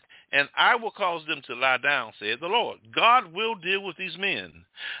flock, and I will cause them to lie down, saith the Lord. God will deal with these men.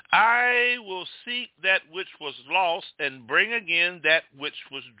 I will seek that which was lost and bring again that which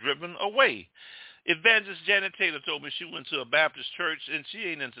was driven away. Evangelist Janet Taylor told me she went to a Baptist church, and she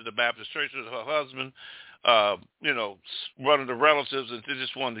ain't into the Baptist church with her husband, one of the relatives, and they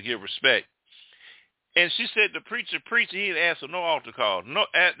just wanted to give respect. And she said the preacher, he didn't ask for no altar call.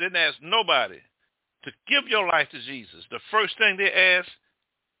 Didn't ask nobody to give your life to Jesus. The first thing they ask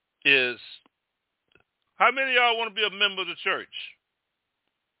is, how many of y'all want to be a member of the church?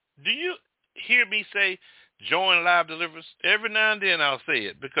 Do you hear me say, join Live Deliverance? Every now and then I'll say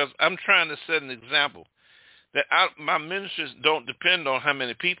it because I'm trying to set an example. That my ministries don't depend on how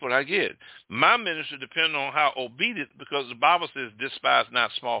many people I get. My ministry depends on how obedient, because the Bible says, despise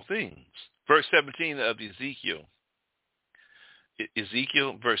not small things. Verse 17 of Ezekiel.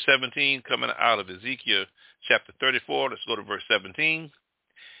 Ezekiel, verse 17, coming out of Ezekiel chapter 34. Let's go to verse 17.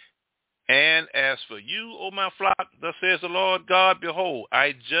 And as for you, O my flock, thus says the Lord God, behold,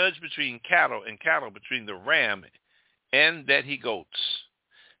 I judge between cattle and cattle, between the ram and that he goats.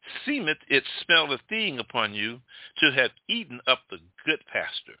 Seemeth it smell a thing upon you to have eaten up the good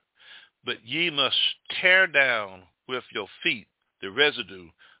pasture, but ye must tear down with your feet the residue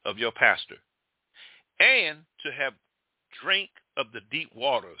of your pasture, and to have drink of the deep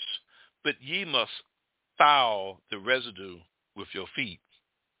waters, but ye must foul the residue with your feet.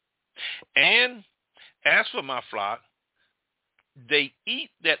 And as for my flock, they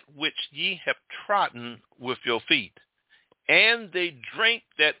eat that which ye have trodden with your feet, and they drink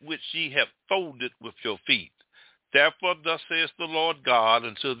that which ye have folded with your feet. Therefore thus says the Lord God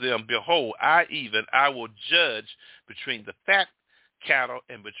unto them, behold, I will judge between the fat cattle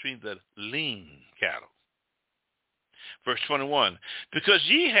and between the lean cattle. Verse 21, because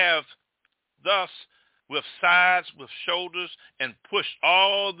ye have thus with sides, with shoulders, and pushed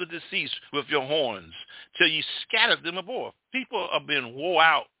all the deceased with your horns, till ye scattered them abroad. People are being wore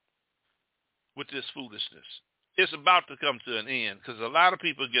out with this foolishness. It's about to come to an end, because a lot of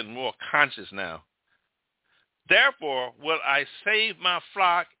people are getting more conscious now. Therefore will I save my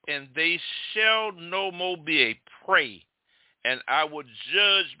flock, and they shall no more be a prey, and I will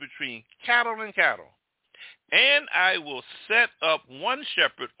judge between cattle and cattle. And I will set up one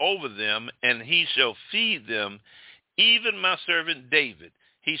shepherd over them, and he shall feed them, even my servant David.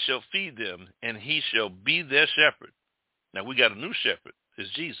 He shall feed them, and he shall be their shepherd. Now we got a new shepherd, it's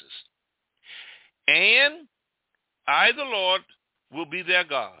Jesus. And I, the Lord, will be their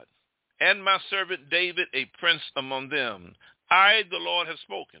God, and my servant David a prince among them. I, the Lord, have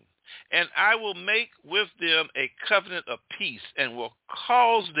spoken. And I will make with them a covenant of peace, and will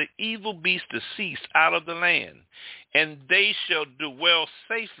cause the evil beast to cease out of the land. And they shall dwell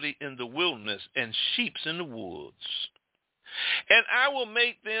safely in the wilderness, and sheep in the woods. And I will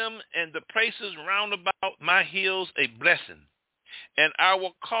make them and the places round about my hills a blessing. And I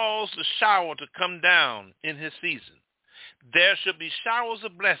will cause the shower to come down in his season. There shall be showers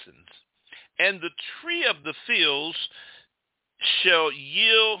of blessings. And the tree of the fields shall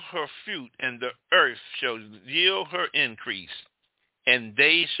yield her fruit, and the earth shall yield her increase, and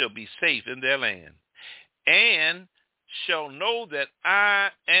they shall be safe in their land, and shall know that I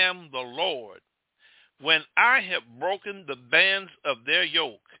am the Lord, when I have broken the bands of their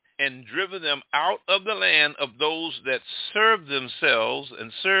yoke, and driven them out of the land of those that serve themselves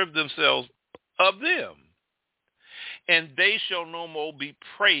of them. And they shall no more be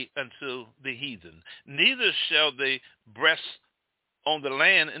prey unto the heathen, neither shall they breast on the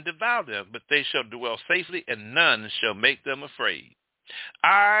land and devour them, but they shall dwell safely, and none shall make them afraid.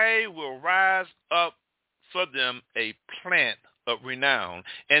 I will rise up for them a plant of renown,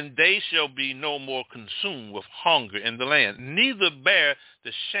 and they shall be no more consumed with hunger in the land, neither bear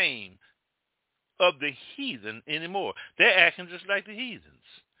the shame of the heathen anymore. They're acting just like the heathens.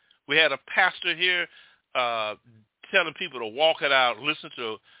 We had a pastor here telling people to walk it out, listen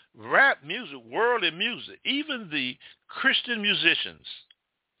to Rap music, worldly music, even the Christian musicians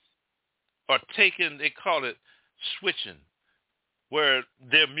are taking, they call it switching, where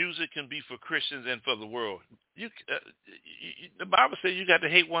their music can be for Christians and for the world. The Bible says you got to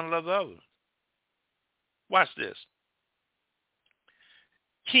hate one another. Watch this.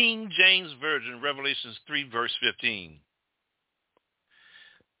 King James Version, Revelations 3, verse 15.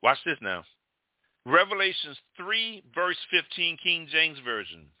 Watch this now. Revelations 3, verse 15, King James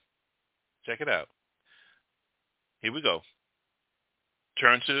Version. Check it out. Here we go.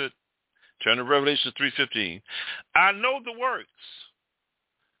 Turn to Revelation 3:15. I know the works,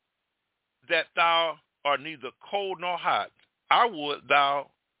 that thou art neither cold nor hot. I would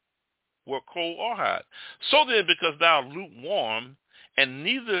thou were cold or hot. So then, because thou art lukewarm, and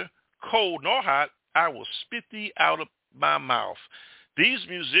neither cold nor hot, I will spit thee out of my mouth. These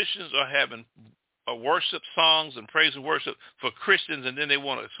musicians are having worship songs and praise and worship for Christians, and then they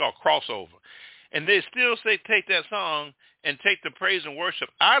want to, it's called crossover. And they still say take that song and take the praise and worship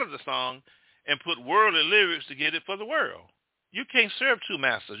out of the song and put worldly lyrics to get it for the world. You can't serve two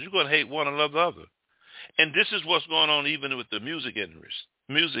masters. You're going to hate one and love the other. And this is what's going on even with the music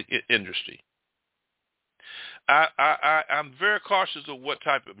industry. I'm very cautious of what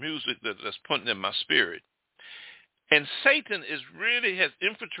type of music that's putting in my spirit. And Satan has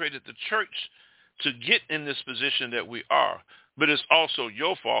infiltrated the church to get in this position that we are. But it's also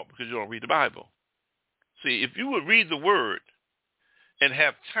your fault because you don't read the Bible. See, if you would read the word and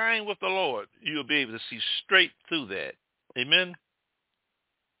have time with the Lord, you'll be able to see straight through that. Amen.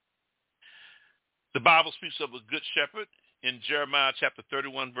 The Bible speaks of a good shepherd in Jeremiah chapter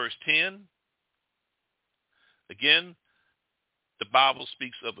 31, verse 10. Again, the Bible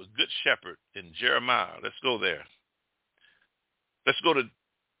speaks of a good shepherd in Jeremiah. Let's go there. Let's go to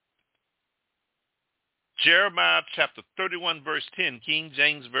Jeremiah chapter 31, verse 10, King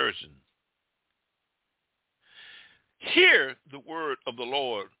James Version. Hear the word of the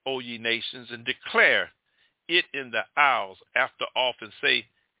Lord, O ye nations, and declare it in the isles after off, and say,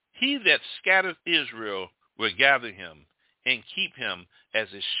 he that scattered Israel will gather him and keep him as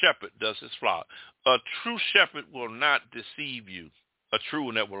a shepherd does his flock. A true shepherd will not deceive you. A true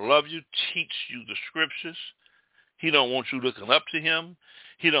one that will love you, teach you the scriptures. He don't want you looking up to him.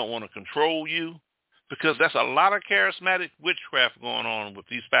 He don't want to control you, because that's a lot of charismatic witchcraft going on with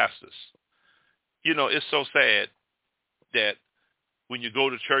these pastors. You know, it's so sad that when you go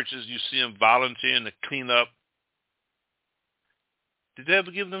to churches, you see them volunteering to clean up. Did they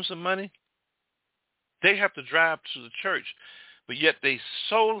ever give them some money? They have to drive to the church, but yet they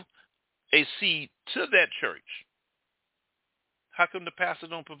sow a seed to that church. How come the pastor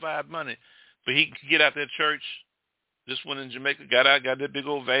don't provide money? But he can get out that church. This one in Jamaica got out, got that big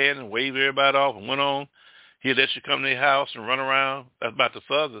old van and waved everybody off and went on. He'll let you come to their house and run around. That's about the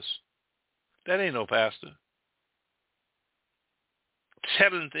furthest. That ain't no pastor.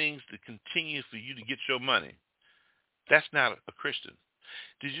 Telling things to continue for you to get your money. That's not a Christian.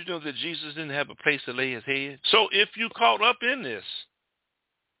 Did you know that Jesus didn't have a place to lay his head? So if you caught up in this,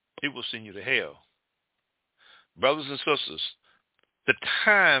 it will send you to hell. Brothers and sisters, the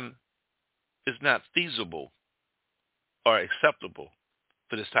time is not feasible or acceptable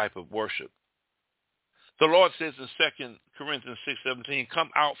for this type of worship. The Lord says in 2 Corinthians 6:17, come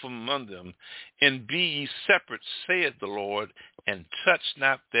out from among them and be ye separate, saith the Lord, and touch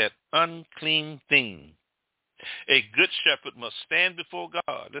not that unclean thing. A good shepherd must stand before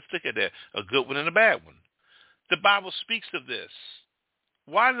God. Let's look at that. A good one and a bad one. The Bible speaks of this.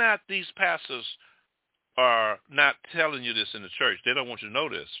 Why not these pastors are not telling you this in the church? They don't want you to know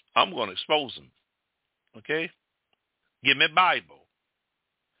this. I'm going to expose them. Okay? Give me Bible.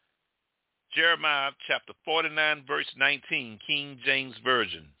 Jeremiah chapter 49, verse 19, King James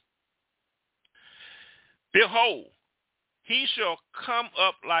Version. Behold, he shall come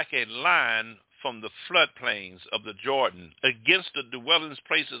up like a lion from the floodplains of the Jordan against the dwelling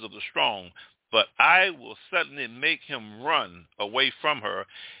places of the strong, but I will suddenly make him run away from her,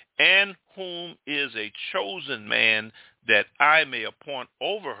 and whom is a chosen man, that I may appoint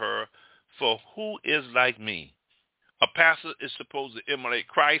over her, for who is like me? A pastor is supposed to emulate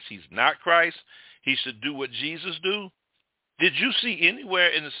Christ. He's not Christ. He should do what Jesus do. Did you see anywhere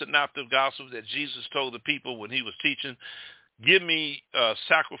in the Synoptic Gospel that Jesus told the people when he was teaching, give me a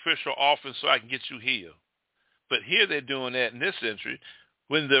sacrificial offering so I can get you healed? But here they're doing that in this century,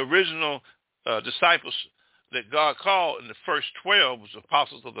 when the original disciples that God called in the first 12 was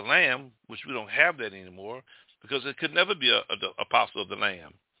apostles of the Lamb, which we don't have that anymore, because it could never be an apostle of the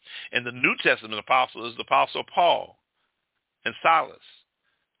Lamb. And the New Testament apostle is the apostle Paul and Silas.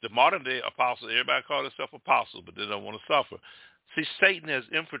 The modern day apostle, everybody calls themselves apostle, but they don't want to suffer. See, Satan has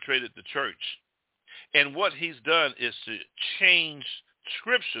infiltrated the church. And what he's done is to change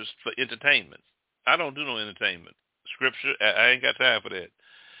scriptures for entertainment. I don't do no entertainment. Scripture, I ain't got time for that.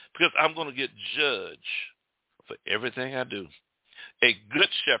 Because I'm going to get judged for everything I do. A good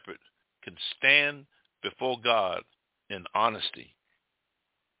shepherd can stand before God in honesty.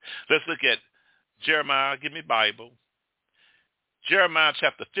 Let's look at Jeremiah. Give me Bible. Jeremiah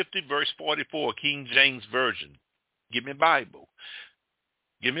chapter 50, verse 44, King James Version. Give me Bible.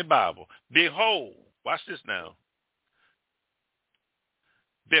 Give me Bible. Behold, watch this now.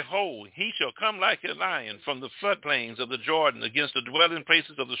 Behold, he shall come like a lion from the floodplains of the Jordan against the dwelling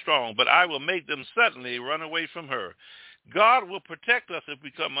places of the strong, but I will make them suddenly run away from her. God will protect us if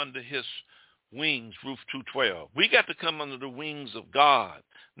we come under his wings, Ruth 2:12. We got to come under the wings of God,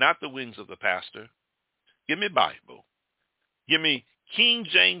 not the wings of the pastor. Give me Bible. Give me King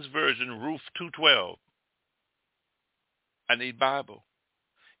James Version, Ruth 2:12. I need Bible.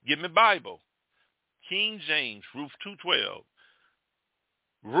 Give me Bible. King James, Ruth 2:12.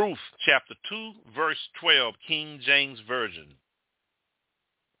 Ruth chapter 2, verse 12, King James Version.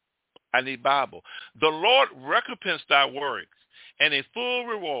 I need Bible. The Lord recompense thy works, and a full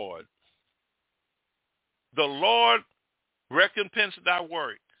reward. The Lord recompense thy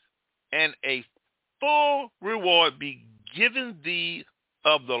work, and a full reward be given thee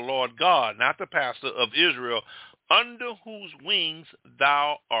of the Lord God, not the pastor of Israel, under whose wings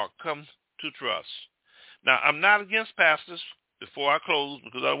thou art come to trust. Now, I'm not against pastors before I close,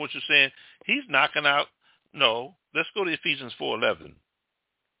 because I don't want you saying he's knocking out. No, let's go to Ephesians 4:11.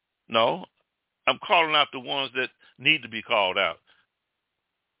 No, I'm calling out the ones that need to be called out.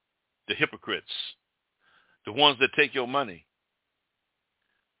 The hypocrites, the ones that take your money.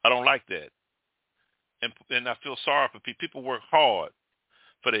 I don't like that. And I feel sorry for people. People work hard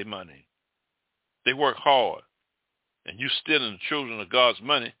for their money. They work hard. And you stealing the children of God's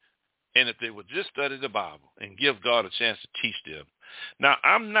money. And if they would just study the Bible and give God a chance to teach them. Now,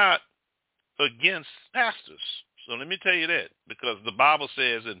 I'm not against pastors. So let me tell you that, because the Bible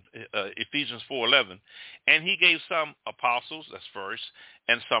says in Ephesians 4:11, and he gave some apostles, that's first,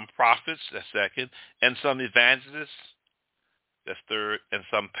 and some prophets, that's second, and some evangelists, that's third, and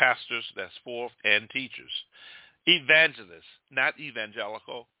some pastors, that's fourth, and teachers. Evangelists, not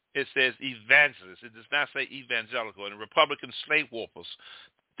evangelical. It says evangelists. It does not say evangelical. And the Republican slave whoppers,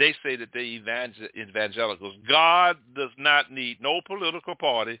 they say that they're evangelicals. God does not need no political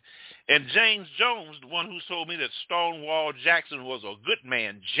party. And James Jones, the one who told me that Stonewall Jackson was a good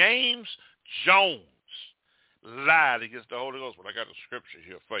man, James Jones lied against the Holy Ghost. Well, I got the scripture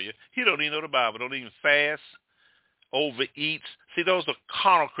here for you. He don't even know the Bible. Don't even fast, overeats. See, those are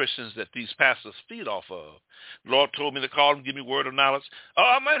carnal Christians that these pastors feed off of. The Lord told me to call them, give me word of knowledge. Oh,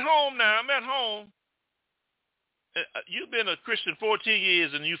 I'm at home now. I'm at home. You've been a Christian 14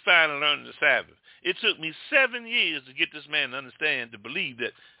 years and you finally learned the Sabbath. It took me 7 years to get this man to understand, to believe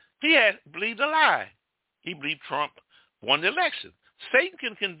that he had believed a lie. He believed Trump won the election. Satan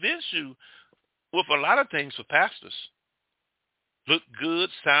can convince you with a lot of things for pastors. Look good,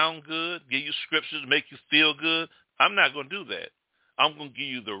 sound good, give you scriptures to make you feel good. I'm not going to do that. I'm going to give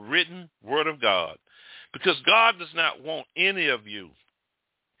you the written word of God, because God does not want any of you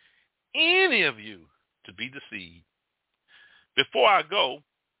to be deceived. Before I go,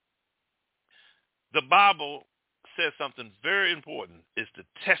 the Bible says something very important, is to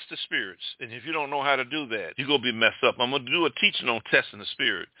test the spirits. And if you don't know how to do that, you're going to be messed up. I'm going to do a teaching on testing the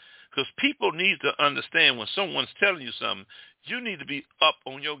spirit, because people need to understand when someone's telling you something, you need to be up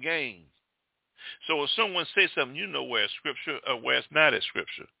on your game. So if someone says something, you know where it's scripture or where it's not at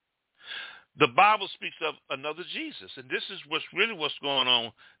scripture. The Bible speaks of another Jesus, and this is what's going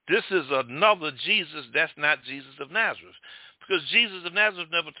on. This is another Jesus that's not Jesus of Nazareth, because Jesus of Nazareth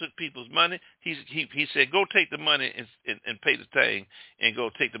never took people's money. He said, go take the money and pay the thing and go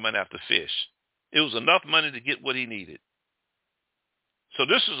take the money after fish. It was enough money to get what he needed. So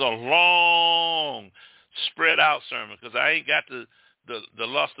this is a long, spread out sermon, because I ain't got the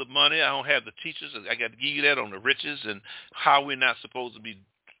lust of money. I don't have the teachers. I got to give you that on the riches and how we're not supposed to be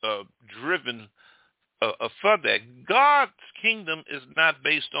driven for that. God's kingdom is not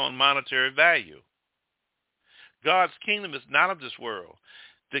based on monetary value. God's kingdom is not of this world.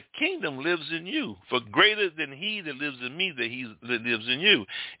 The kingdom lives in you. For greater than he that lives in me, that lives in you.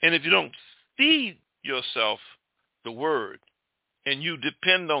 And if you don't feed yourself the word, and you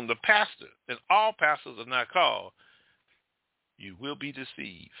depend on the pastor, and all pastors are not called, you will be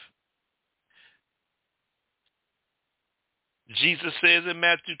deceived. Jesus says in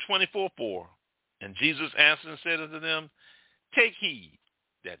Matthew 24:4, and Jesus answered and said unto them, take heed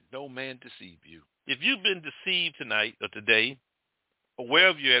that no man deceive you. If you've been deceived tonight or today, or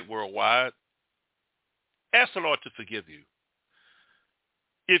wherever you're at worldwide, ask the Lord to forgive you.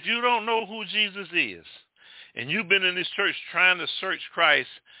 If you don't know who Jesus is, and you've been in this church trying to search Christ,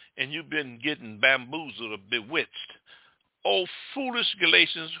 and you've been getting bamboozled or bewitched, oh, foolish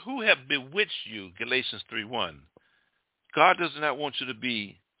Galatians, who have bewitched you? Galatians 3:1. God does not want you to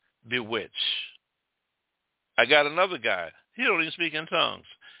be bewitched. I got another guy. He don't even speak in tongues.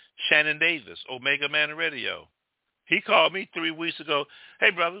 Shannon Davis, Omega Man Radio. He called me 3 weeks ago.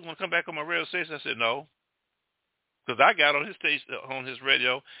 Hey, brother, you want to come back on my radio station? I said, no. Because I got on his station, on his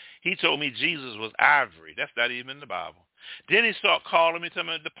radio. He told me Jesus was ivory. That's not even in the Bible. Then he started calling me, telling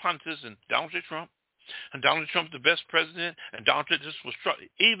me the punters and Donald J. Trump. And Donald Trump's the best president. And Donald Trump just was Trump.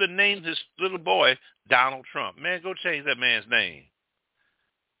 Even named his little boy Donald Trump. Man, go change that man's name.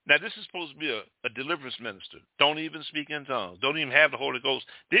 Now, this is supposed to be a deliverance minister. Don't even speak in tongues. Don't even have the Holy Ghost.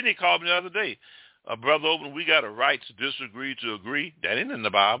 Then he called me the other day. Brother Overton, we got a right to disagree to agree. That ain't in the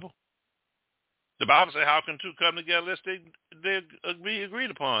Bible. The Bible says, how can two come together unless they be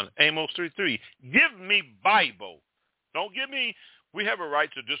agreed upon? Amos 3:3. Give me Bible. Don't give me, we have a right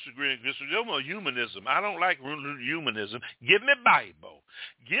to disagree and disagree. No more humanism. I don't like humanism. Give me Bible.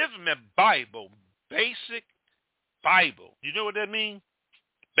 Give me Bible. Basic Bible. You know what that means?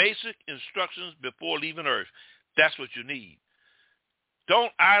 Basic instructions before leaving earth. That's what you need.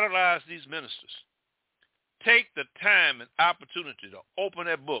 Don't idolize these ministers. Take the time and opportunity to open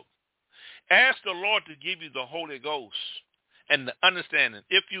that book. Ask the Lord to give you the Holy Ghost and the understanding.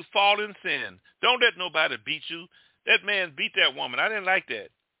 If you fall in sin, don't let nobody beat you. That man beat that woman. I didn't like that.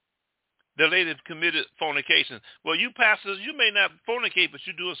 The lady committed fornication. Well, you pastors, you may not fornicate, but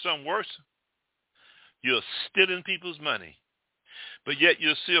you're doing something worse. You're stealing people's money. But yet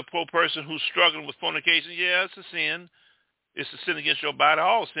you'll see a poor person who's struggling with fornication. Yeah, it's a sin. It's a sin against your body.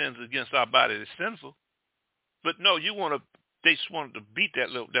 All sins against our body is sinful. But no, they just wanted to beat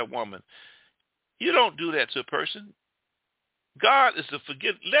that woman. You don't do that to a person. God is to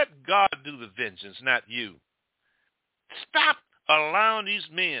forgive. Let God do the vengeance, not you. Stop allowing these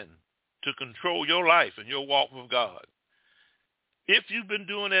men to control your life and your walk with God. If you've been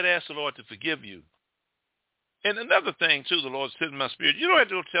doing that, ask the Lord to forgive you. And another thing, too, the Lord said in my spirit, you don't have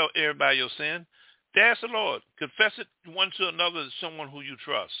to tell everybody your sin. Ask the Lord. Confess it one to another to someone who you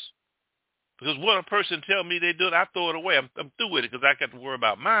trust. Because when a person tell me they do it, I throw it away. I'm through with it because I got to worry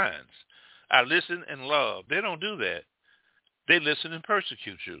about mine. I listen and love. They don't do that. They listen and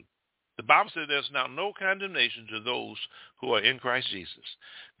persecute you. The Bible says there's now no condemnation to those who are in Christ Jesus.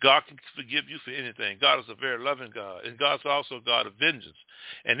 God can forgive you for anything. God is a very loving God. And God's also a God of vengeance.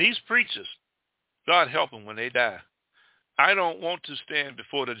 And these preachers, God help them when they die. I don't want to stand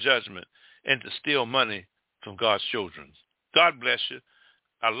before the judgment and to steal money from God's children. God bless you.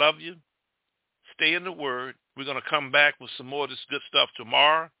 I love you. Stay in the Word. We're going to come back with some more of this good stuff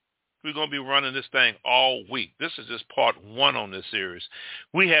tomorrow. We're going to be running this thing all week. This is just part 1 on this series.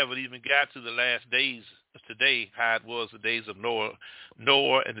 We haven't even got to the last days of today, how it was the days of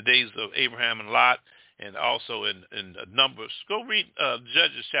Noah and the days of Abraham and Lot, and also in Numbers. Go read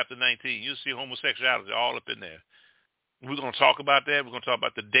Judges chapter 19. You'll see homosexuality all up in there. We're going to talk about that. We're going to talk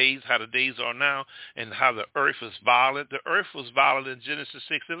about the days, how the days are now, and how the earth is violent. The earth was violent in Genesis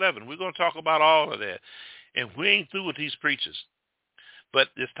 6:11. We're going to talk about all of that. And we ain't through with these preachers. But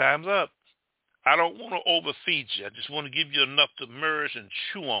this time's up. I don't want to overfeed you. I just want to give you enough to merge and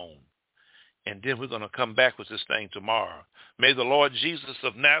chew on. And then we're going to come back with this thing tomorrow. May the Lord Jesus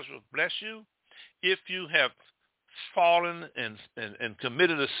of Nazareth bless you. If you have fallen and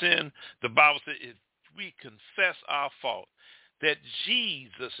committed a sin, the Bible says if we confess our fault, that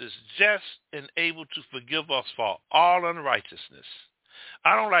Jesus is just and able to forgive us for all unrighteousness.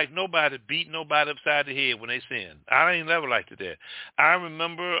 I don't like nobody beating nobody upside the head when they sin. I ain't never liked it that. I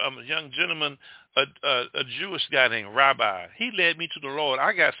remember a young gentleman, a Jewish guy named Rabbi. He led me to the Lord.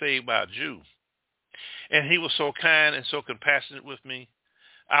 I got saved by a Jew. And he was so kind and so compassionate with me.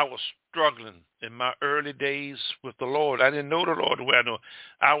 I was struggling in my early days with the Lord. I didn't know the Lord the way I know.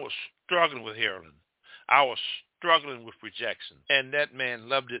 I was struggling with heroin. I was struggling with rejection. And that man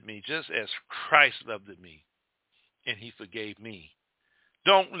loved me just as Christ loved me. And he forgave me.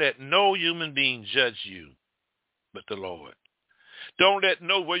 Don't let no human being judge you but the Lord. Don't let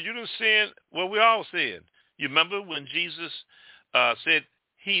well, you didn't sin. Well, we all sin. You remember when Jesus said,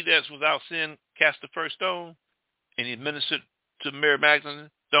 he that's without sin cast the first stone, and he ministered to Mary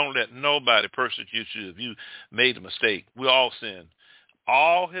Magdalene? Don't let nobody persecute you if you made a mistake. We all sin.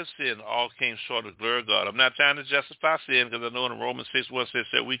 All have sinned, all came short of the glory of God. I'm not trying to justify sin because I know in Romans 6:1 says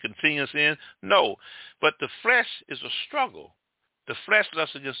that we continue in sin. No, but the flesh is a struggle. The flesh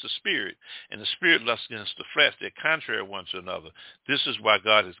lusts against the spirit, and the spirit lusts against the flesh. They're contrary one to another. This is why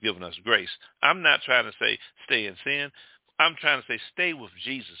God has given us grace. I'm not trying to say stay in sin. I'm trying to say stay with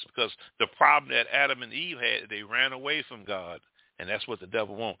Jesus, because the problem that Adam and Eve had, they ran away from God, and that's what the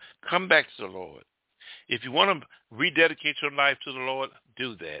devil wants. Come back to the Lord. If you want to rededicate your life to the Lord,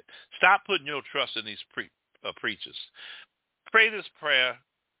 do that. Stop putting your trust in these preachers. Pray this prayer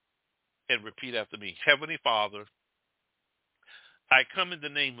and repeat after me. Heavenly Father, I come in the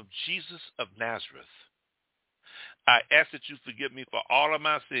name of Jesus of Nazareth. I ask that you forgive me for all of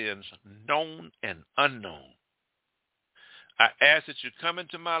my sins, known and unknown. I ask that you come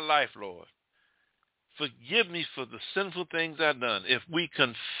into my life, Lord. Forgive me for the sinful things I've done. If we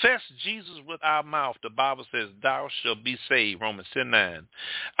confess Jesus with our mouth, the Bible says, thou shalt be saved, Romans 10:9.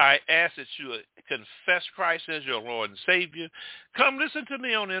 I ask that you confess Christ as your Lord and Savior. Come listen to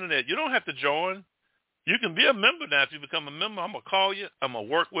me on the internet. You don't have to join. You can be a member now. If you become a member, I'm going to call you. I'm going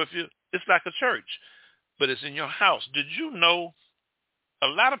to work with you. It's like a church, but it's in your house. Did you know, a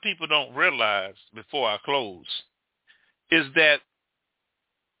lot of people don't realize, before I close, is that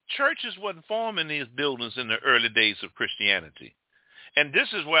churches wasn't forming these buildings in the early days of Christianity. And this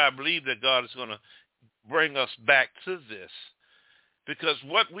is where I believe that God is going to bring us back to this, because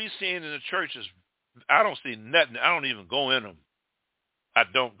what we're seeing in the churches, I don't see nothing. I don't even go in them. I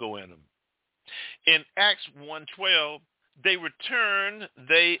don't go in them. In Acts 1:12, they returned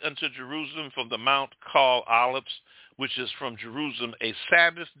unto Jerusalem from the mount called Olives, which is from Jerusalem a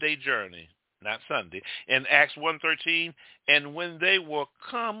Sabbath day journey, not Sunday. In Acts 1:13, and when they were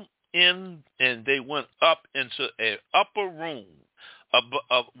come in, and they went up into an upper room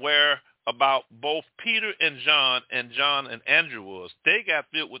where about both Peter and John and Andrew was. They got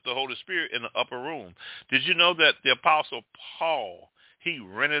filled with the Holy Spirit in the upper room. Did you know that the Apostle Paul, he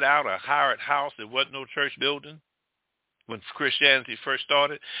rented out a hired house? There wasn't no church building when Christianity first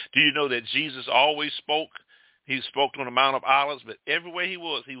started. Do you know that Jesus always spoke? He spoke on the Mount of Olives, but everywhere he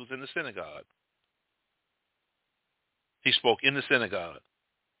was in the synagogue. He spoke in the synagogue.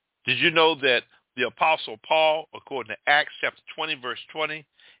 Did you know that the Apostle Paul, according to Acts chapter 20, verse 20,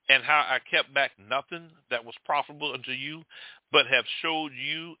 and how I kept back nothing that was profitable unto you, but have showed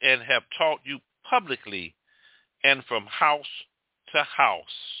you and have taught you publicly and from house to house.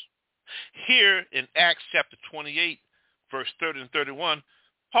 Here in Acts chapter 28, verse 30 and 31,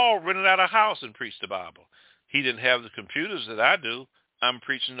 Paul rented out a house and preached the Bible. He didn't have the computers that I do. I'm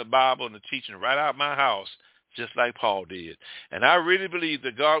preaching the Bible and the teaching right out my house, just like Paul did. And I really believe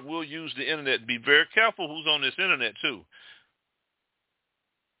that God will use the internet. Be very careful who's on this internet too.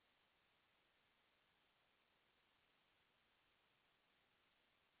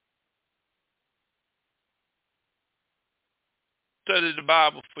 Study the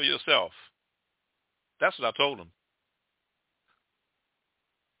Bible for yourself. That's what I told him.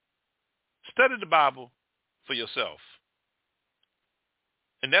 Study the Bible for yourself.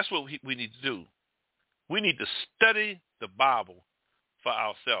 And that's what we need to do. We need to study the Bible for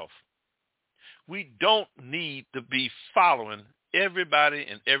ourselves. We don't need to be following everybody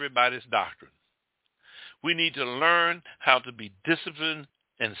and everybody's doctrine. We need to learn how to be disciplined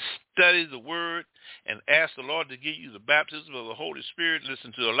and study the Word and ask the Lord to give you the baptism of the Holy Spirit.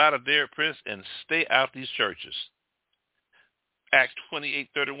 Listen to a lot of their press and stay out these churches. Acts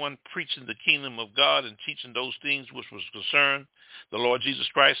 28:31, preaching the kingdom of God and teaching those things which was concerned the Lord Jesus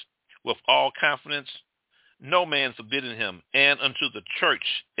Christ with all confidence, no man forbidding him, and unto the church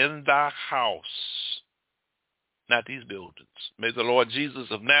in thy house, not these buildings. May the Lord Jesus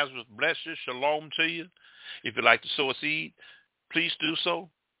of Nazareth bless you. Shalom to you. If you'd like to sow a seed, please do so.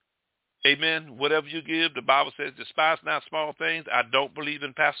 Amen. Whatever you give, the Bible says, despise not small things. I don't believe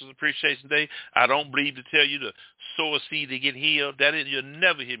in Pastor's Appreciation Day. I don't believe to tell you to sow a seed to get healed. You'll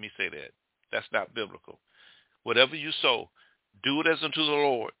never hear me say that. That's not biblical. Whatever you sow, do it as unto the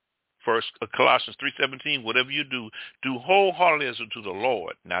Lord. First Colossians 3:17, whatever you do, do wholeheartedly as unto the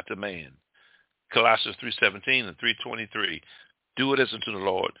Lord, not to man. Colossians 3:17 and 3:23. Do it as unto the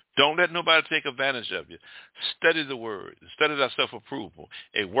Lord. Don't let nobody take advantage of you. Study the Word. Study thy self-approval.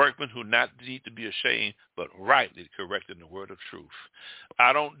 A workman who not need to be ashamed, but rightly correcting the word of truth.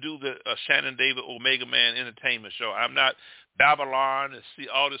 I don't do the Shannon David Omega Man entertainment show. I'm not Babylon and see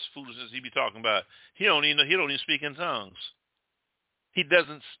all this foolishness he be talking about. He don't even speak in tongues. He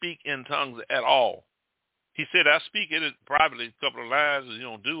doesn't speak in tongues at all. He said, I speak in it privately a couple of lines, and you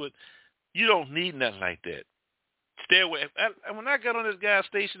don't do it. You don't need nothing like that. Stay away. When I got on this guy's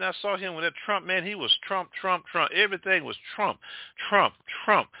station, I saw him with that Trump, man. He was Trump. Everything was Trump.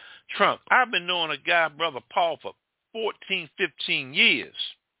 I've been knowing a guy, Brother Paul, for 14, 15 years.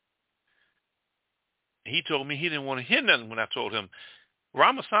 He told me he didn't want to hear nothing when I told him,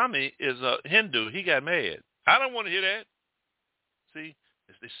 Ramaswamy is a Hindu. He got mad. I don't want to hear that. See,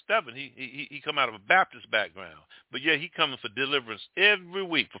 they're stubborn. He come out of a Baptist background. But yeah, he coming for deliverance every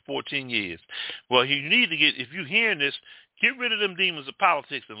week for 14 years. Well, you need to get, if you're hearing this, get rid of them demons of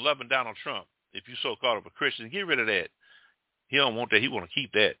politics and loving Donald Trump. If you so-called of a Christian, get rid of that. He don't want that. He want to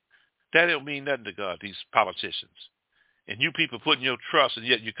keep that. That don't mean nothing to God, these politicians. And you people putting your trust, and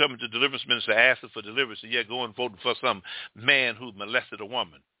yet you're coming to deliverance minister asking for deliverance, and yet going voting for some man who molested a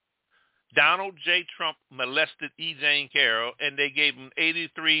woman. Donald J. Trump molested E. Jane Carroll, and they gave him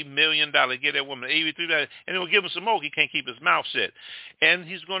 $83 million. Get that woman $83 million, and they will give him some more. He can't keep his mouth shut. And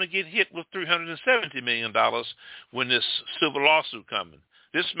he's going to get hit with $370 million when this civil lawsuit coming.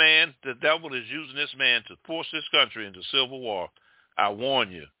 This man, the devil is using this man to force this country into civil war. I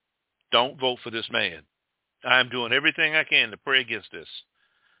warn you, don't vote for this man. I'm doing everything I can to pray against this.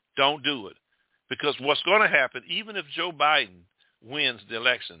 Don't do it. Because what's going to happen, even if Joe Biden wins the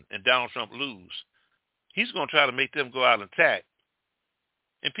election and Donald Trump lose, he's going to try to make them go out and attack.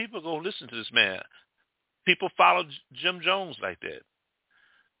 And people go listen to this man. People follow Jim Jones like that.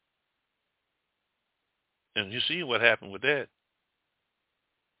 And you see what happened with that.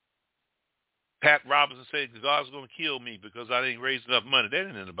 Pat Robertson said, God's going to kill me because I didn't raise enough money. That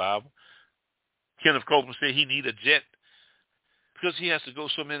ain't in the Bible. Kenneth Copeland said he need a jet because he has to go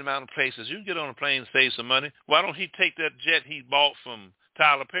so many amount of places. You can get on a plane and save some money. Why don't he take that jet he bought from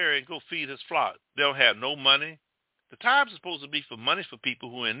Tyler Perry and go feed his flock? They'll have no money. The times are supposed to be for money for people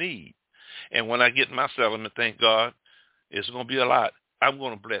who are in need. And when I get my settlement, thank God, it's going to be a lot. I'm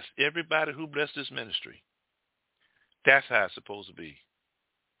going to bless everybody who blessed this ministry. That's how it's supposed to be.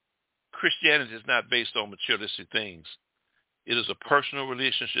 Christianity is not based on materialistic things. It is a personal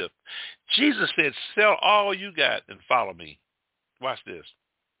relationship. Jesus said, sell all you got and follow me. Watch this.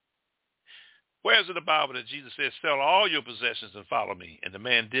 Where is it in the Bible that Jesus said, sell all your possessions and follow me? And the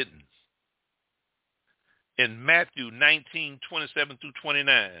man didn't. In Matthew 19:27 through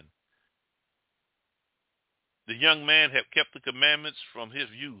 29, the young man had kept the commandments from his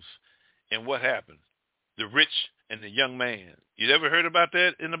youth. And what happened? The rich and the young man. You ever heard about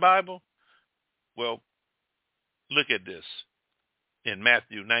that in the Bible? Well, look at this in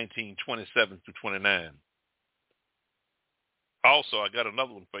Matthew 19:27 through 29. Also, I got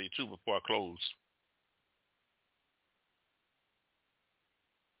another one for you, too, before I close.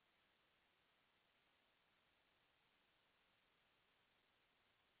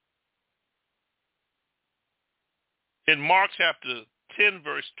 In Mark chapter 10,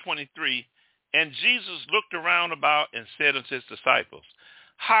 verse 23, and Jesus looked around about and said unto his disciples,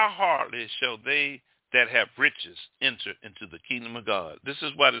 how hardly shall they that have riches enter into the kingdom of God? This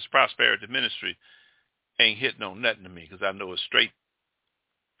is why this prosperity ministry ain't hitting on nothing to me, because I know it's straight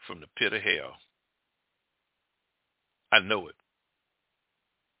from the pit of hell. I know it.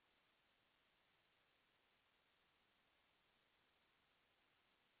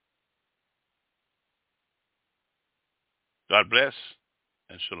 God bless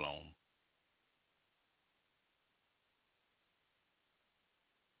and shalom.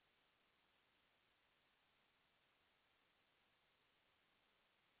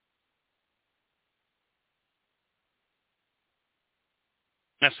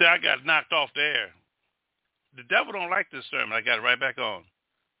 Now, see, I got knocked off the air. The devil don't like this sermon. I got it right back on.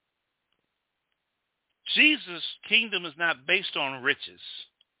 Jesus' kingdom is not based on riches.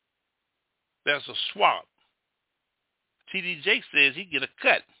 There's a swap. T.D. Jakes says he get a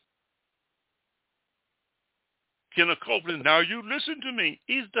cut. Kenneth Copeland, now you listen to me.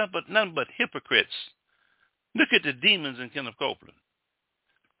 He's nothing but hypocrites. Look at the demons in Kenneth Copeland.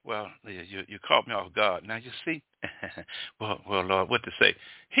 Well, you caught me off guard. Now you see, well, Lord, what to say?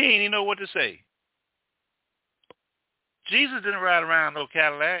 He ain't even know what to say. Jesus didn't ride around no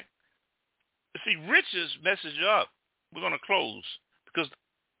Cadillac. See, riches messes you up. We're going to close because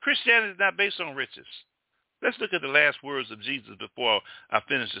Christianity is not based on riches. Let's look at the last words of Jesus before I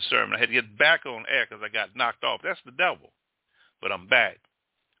finish the sermon. I had to get back on air because I got knocked off. That's the devil. But I'm back.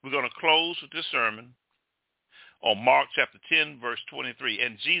 We're going to close with this sermon on Mark chapter 10, verse 23.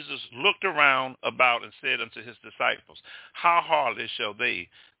 And Jesus looked around about and said unto his disciples, how hardly shall they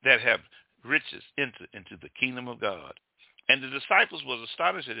that have riches enter into the kingdom of God? And the disciples was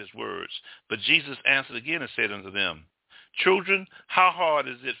astonished at his words. But Jesus answered again and said unto them, children, how hard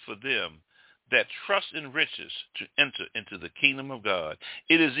is it for them that trust in riches to enter into the kingdom of God?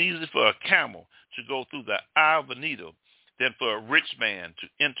 It is easy for a camel to go through the eye of a needle than for a rich man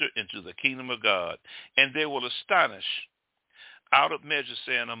to enter into the kingdom of God. And they will astonish out of measure,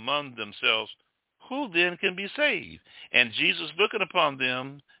 saying among themselves, who then can be saved? And Jesus looking upon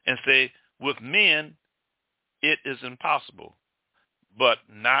them and say, with men it is impossible, but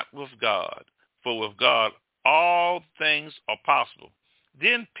not with God. For with God all things are possible.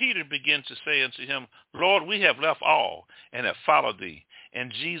 Then Peter began to say unto him, Lord, we have left all, and have followed thee.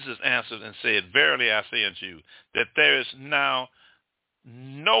 And Jesus answered and said, Verily I say unto you, that there is now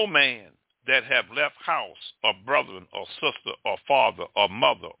no man that have left house, or brethren, or sister, or father, or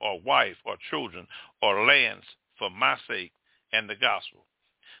mother, or wife, or children, or lands, for my sake and the gospel,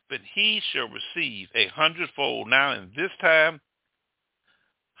 but he shall receive 100-fold now in this time,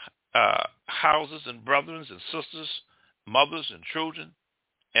 houses and brethren and sisters, mothers and children,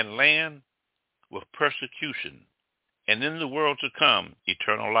 and land with persecution, and in the world to come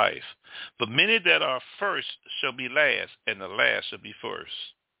eternal life. But many that are first shall be last, and the last shall be first.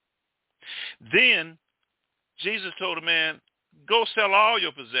 Then Jesus told the man, go sell all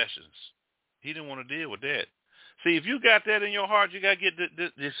your possessions. He didn't want to deal with that. See, if you got that in your heart, you got to get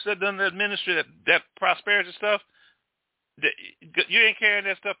you said done that ministry, that prosperity stuff. You ain't carrying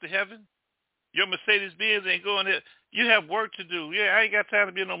that stuff to heaven. Your Mercedes-Benz ain't going there. You have work to do. Yeah, I ain't got time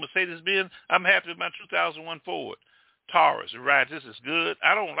to be in no Mercedes-Benz. I'm happy with my 2001 Ford Taurus. Right, this is good.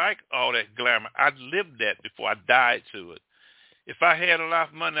 I don't like all that glamour. I lived that before I died to it. If I had a lot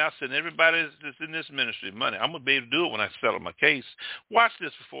of money, I'd send everybody that's in this ministry money. I'm going to be able to do it when I settle my case. Watch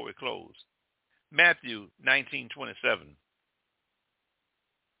this before we close. Matthew 19:27.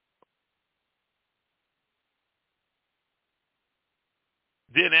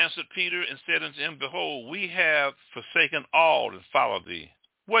 Then answered Peter and said unto him, Behold, we have forsaken all and followed thee.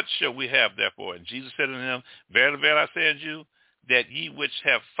 What shall we have therefore? And Jesus said unto him, Verily, verily, I say unto you, that ye which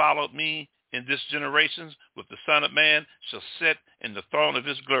have followed me in this generation with the Son of Man shall sit in the throne of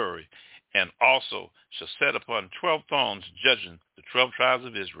his glory, and also shall sit upon 12 thrones, judging the 12 tribes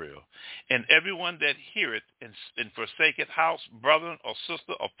of Israel. And everyone that heareth and forsaketh house, brother, or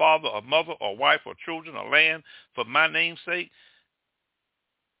sister, or father, or mother, or wife, or children, or land, for my name's sake,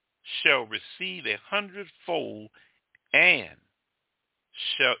 shall receive 100-fold and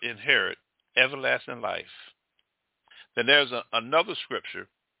shall inherit everlasting life. Then there's another scripture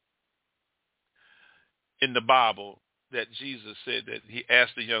in the Bible that Jesus said that he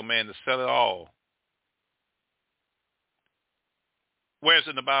asked the young man to sell it all. Where's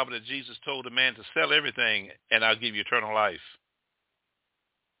in the Bible that Jesus told the man to sell everything and I'll give you eternal life?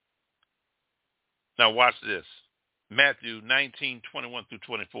 Now watch this. Matthew 19:21 through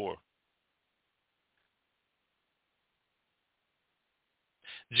 24.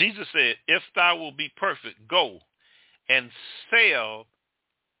 Jesus said, If thou wilt be perfect, go and sell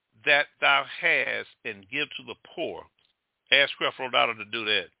that thou hast and give to the poor. Ask Creflo Dollar to do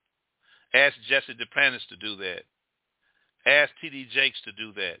that. Ask Jesse Duplantis to do that. Ask T.D. Jakes to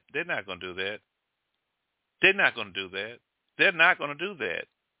do that. They're not going to do that. They're not going to do that. They're not going to do that.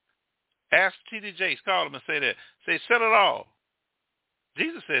 Ask T.D. Jakes, call him and say that. Say, sell it all.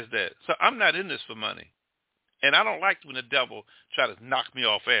 Jesus says that. So I'm not in this for money. And I don't like when the devil try to knock me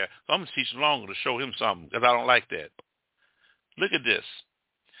off air. So I'm going to teach longer to show him something because I don't like that. Look at this.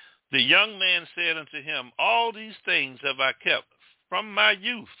 The young man said unto him, All these things have I kept from my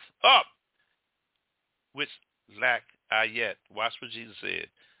youth up, which lack I yet. Watch what Jesus said.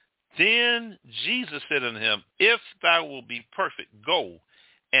 Then Jesus said unto him, If thou wilt be perfect, go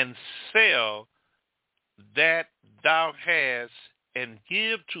and sell that thou hast and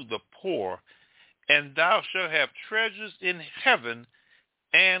give to the poor, and thou shalt have treasures in heaven,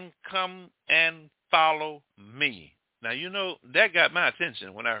 and come and follow me. Now, you know, that got my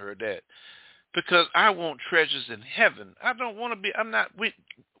attention when I heard that, because I want treasures in heaven. I don't want to be,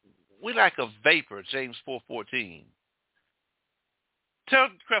 we like a vapor, James 4:14. Tell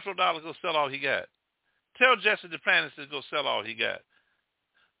Creflo Dollar to go sell all he got. Tell Jesse Duplantis to go sell all he got.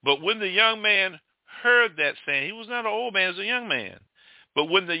 But when the young man heard that saying, he was not an old man, he was a young man. But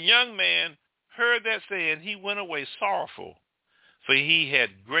when the young man heard that saying, he went away sorrowful, for he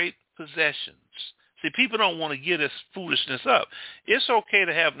had great possessions. See, people don't want to give this foolishness up. It's okay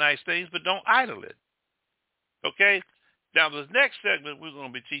to have nice things, but don't idle it. Okay? Now, the next segment we're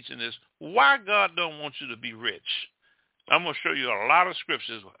going to be teaching is why God don't want you to be rich. I'm going to show you a lot of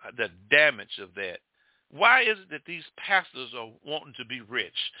scriptures, the damage of that. Why is it that these pastors are wanting to be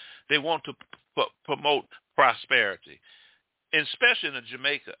rich? They want to promote prosperity, and especially in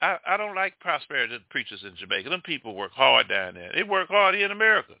Jamaica. I don't like prosperity preachers in Jamaica. Them people work hard down there. They work hard here in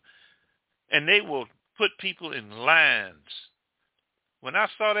America, and they will put people in lines. When I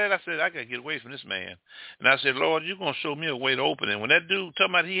saw that, I said, I got to get away from this man. And I said, Lord, you're going to show me a way to open it. When that dude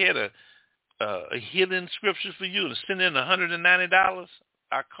talking about he had a healing scripture for you and send in $190,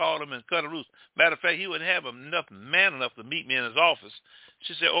 I called him and cut a loose. Matter of fact, he wouldn't have man enough to meet me in his office.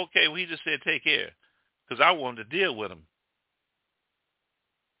 She said, okay, well, he just said take care. because I wanted to deal with them.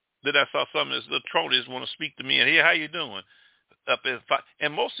 Then I saw some of these little trolleys want to speak to me, and hey, how you doing?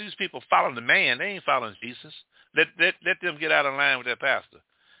 And most of these people following the man. They ain't following Jesus. Let them get out of line with their pastor.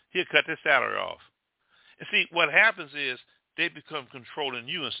 He'll cut their salary off. And see, what happens is they become controlling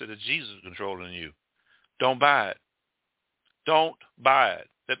you instead of Jesus controlling you. Don't buy it. Don't buy it.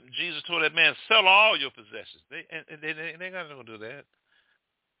 That Jesus told that man, sell all your possessions. They ain't going to do that.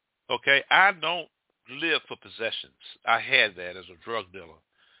 Okay? I don't live for possessions. I had that as a drug dealer.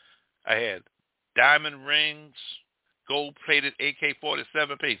 I had diamond rings, gold-plated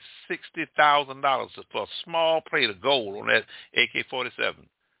AK-47, paid $60,000 for a small plate of gold on that AK-47.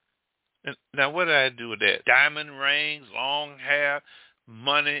 And now, what did I do with that? Diamond rings, long hair,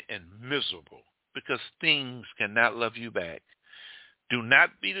 money, and miserable, because things cannot love you back. Do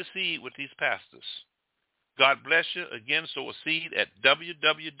not be deceived with these pastors. God bless you. Again, sow a seed at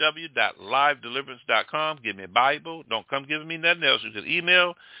www.livedeliverance.com. Give me a Bible. Don't come giving me nothing else. You can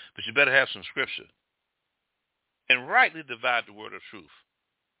email, but you better have some scripture. And rightly divide the word of truth.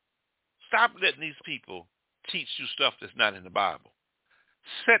 Stop letting these people teach you stuff that's not in the Bible.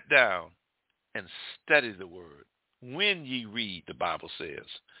 Sit down and study the word. When ye read, the Bible says.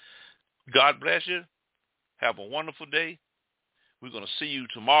 God bless you. Have a wonderful day. We're going to see you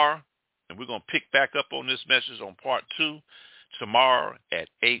tomorrow, and we're going to pick back up on this message on part 2 tomorrow at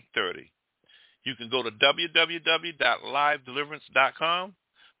 8:30. You can go to www.livedeliverance.com.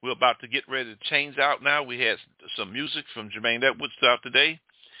 We're about to get ready to change out now. We had some music from Jermaine Edwards out today,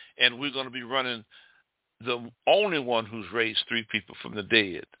 and we're going to be running the only one who's raised 3 people from the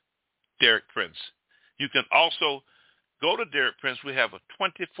dead, Derek Prince. You can also go to Derek Prince. We have a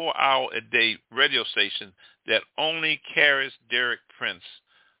 24-hour-a-day radio station that only carries Derek Prince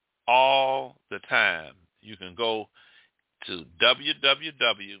all the time. You can go to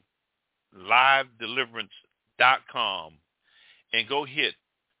www.livedeliverance.com and go hit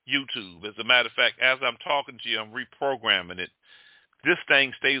YouTube. As a matter of fact, as I'm talking to you, I'm reprogramming it. This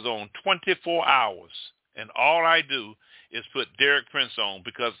thing stays on 24 hours, and all I do is put Derek Prince on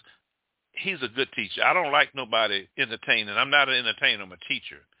because he's a good teacher. I don't like nobody entertaining. I'm not an entertainer. I'm a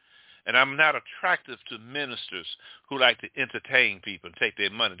teacher. And I'm not attractive to ministers who like to entertain people and take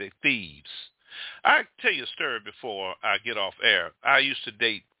their money. They're thieves. I tell you a story before I get off air. I used to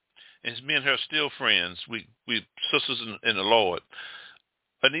date, and me and her still friends. We sisters in the Lord.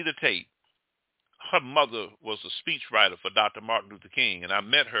 Anita Tate. Her mother was a speechwriter for Dr. Martin Luther King, and I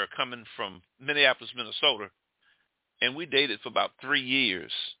met her coming from Minneapolis, Minnesota, and we dated for about 3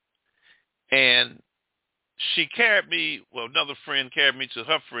 years. And she carried me, another friend carried me to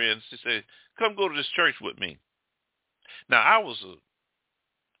her friends. She said, come go to this church with me. Now, I was a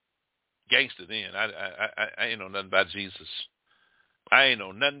gangster then. I ain't know nothing about Jesus. I ain't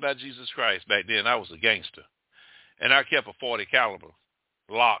know nothing about Jesus Christ back then. I was a gangster. And I kept a .40 caliber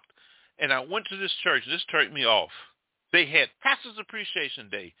locked. And I went to this church. This turned me off. They had Pastor's Appreciation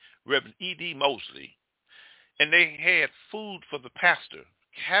Day, Reverend E.D. Mosley. And they had food for the pastor,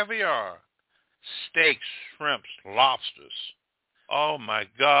 caviar, steaks, shrimps, lobsters. Oh, my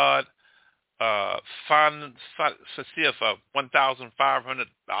God. Cecilia for $1,500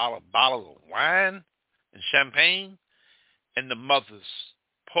 bottle of wine and champagne. And the mothers,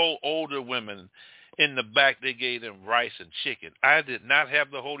 poor older women, in the back, they gave them rice and chicken. I did not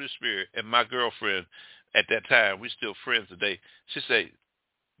have the Holy Spirit. And my girlfriend at that time, we're still friends today, she said,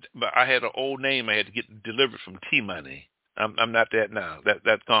 but I had an old name I had to get delivered from T-Money. I'm not that now.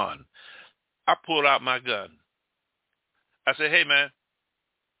 That's gone. I pulled out my gun. I said, hey, man.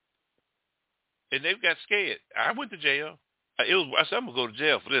 And they got scared. I went to jail. I said, I'm going to go to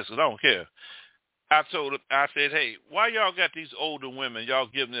jail for this because I don't care. I said, hey, why y'all got these older women, y'all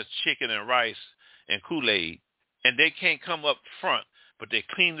giving us chicken and rice and Kool-Aid, and they can't come up front, but they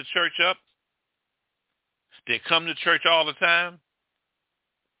clean the church up? They come to church all the time.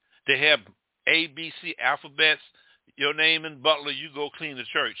 They have A, B, C alphabets. Your name in Butler, you go clean the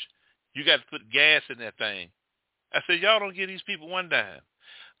church. You got to put gas in that thing. I said, y'all don't give these people one dime.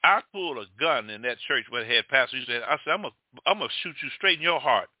 I pulled a gun in that church where they had pastors. I said, I'm going to shoot you straight in your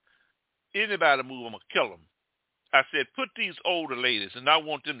heart. Anybody move, I'm going to kill them. I said, put these older ladies, and I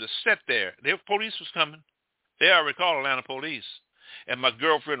want them to sit there. The police was coming. They already called Atlanta police. And my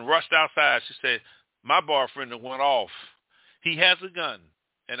girlfriend rushed outside. She said, my boyfriend went off. He has a gun.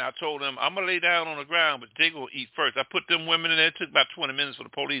 And I told them, I'm going to lay down on the ground, but they're going to eat first. I put them women in there. It took about 20 minutes for the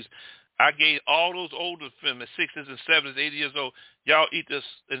police. I gave all those older women, 60s and 70s, 80 years old, y'all eat this.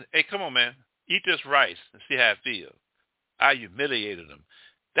 And, hey, come on, man. Eat this rice and see how it feels. I humiliated them.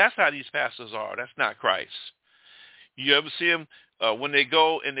 That's how these pastors are. That's not Christ. You ever see them when they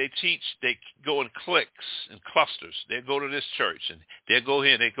go and they teach, they go in cliques and clusters. They go to this church, and they go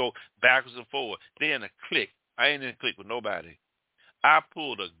here, and they go backwards and forward. They're in a clique. I ain't in a clique with nobody. I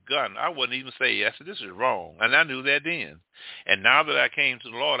pulled a gun. I wouldn't even say yes. This is wrong. And I knew that then. And now that I came to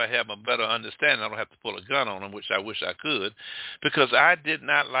the Lord, I have a better understanding. I don't have to pull a gun on them, which I wish I could, because I did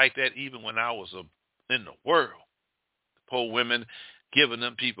not like that even when I was in the world. Poor women giving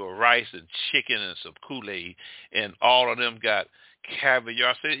them people rice and chicken and some Kool-Aid, and all of them got caviar.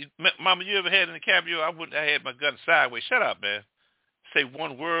 I said, Mama, you ever had any caviar? I had my gun sideways. Shut up, man. Say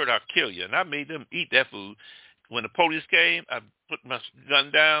one word, I'll kill you. And I made them eat that food. When the police came, I put my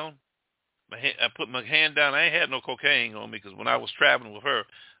gun down. I put my hand down. I ain't had no cocaine on me, because when I was traveling with her,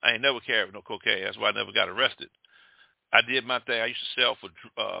 I ain't never carried no cocaine. That's why I never got arrested. I did my thing. I used to sell for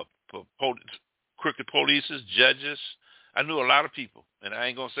crooked police, judges. I knew a lot of people, and I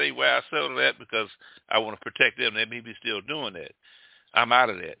ain't going to say where I sold that, because I want to protect them. They may be still doing that. I'm out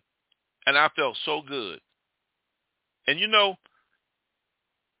of that. And I felt so good. And you know,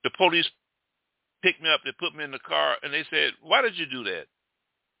 the police picked me up. They put me in the car, and they said, "Why did you do that?"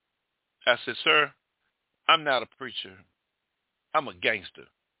 I said, "Sir, I'm not a preacher. I'm a gangster.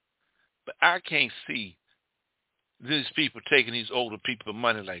 But I can't see these people taking these older people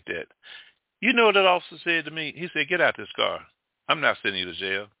money like that." You know what that officer said to me? He said, "Get out this car. I'm not sending you to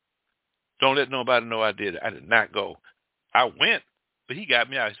jail. Don't let nobody know I did it." I did not go. I went, but he got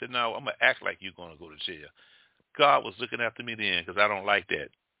me out. He said, "No, I'm going to act like you're going to go to jail." God was looking after me then, because I don't like that.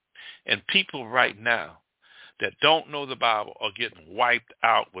 And people right now that don't know the Bible are getting wiped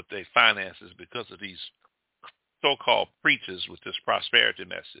out with their finances because of these so-called preachers with this prosperity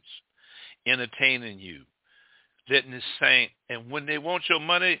message, entertaining you, letting this saint, and when they want your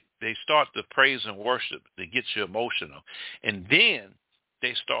money, they start to praise and worship. They get you emotional. And then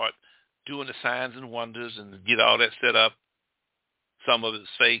they start doing the signs and wonders and get all that set up. Some of it's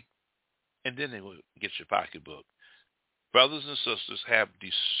fake. And then they will get your pocketbook. Brothers and sisters, have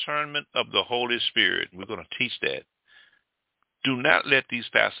discernment of the Holy Spirit. We're going to teach that. Do not let these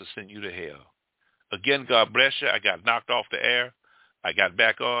pastors send you to hell. Again, God bless you. I got knocked off the air. I got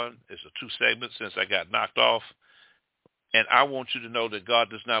back on. It's a 2 segments since I got knocked off. And I want you to know that God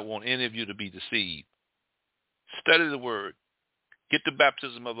does not want any of you to be deceived. Study the Word. Get the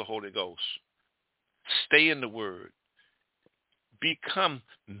baptism of the Holy Ghost. Stay in the Word. Become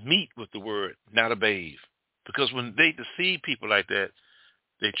meat with the Word, not a babe. Because when they deceive people like that,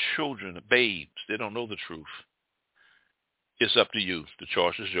 they're children, babes. They don't know the truth. It's up to you. The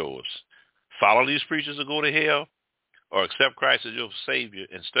choice is yours. Follow these preachers or go to hell, or accept Christ as your Savior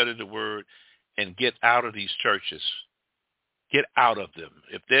and study the Word and get out of these churches. Get out of them.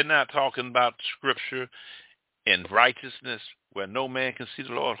 If they're not talking about Scripture and righteousness where no man can see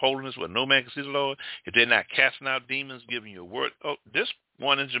the Lord, holiness where no man can see the Lord, if they're not casting out demons, giving you a word. Oh, this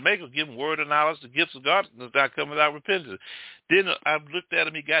one in Jamaica giving word of knowledge, the gifts of God does not come without repentance. Then I looked at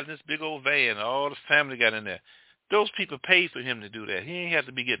him, he got in this big old van, all the family got in there. Those people paid for him to do that. He ain't have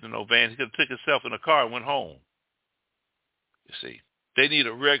to be getting in no van. He could have took himself in a car and went home. You see, they need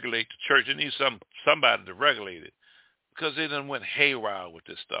to regulate the church. They need somebody to regulate it, because they done went haywire with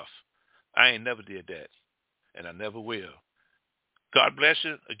this stuff. I ain't never did that, and I never will. God bless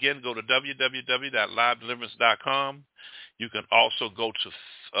you. Again, go to www.livedeliverance.com. You can also go to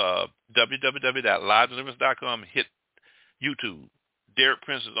www.livedeliverance.com and hit YouTube. Derek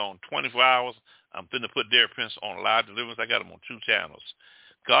Prince is on 24 hours. I'm finna put Derek Prince on Live Deliverance. I got him on 2 channels.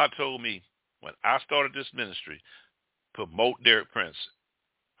 God told me when I started this ministry, promote Derek Prince.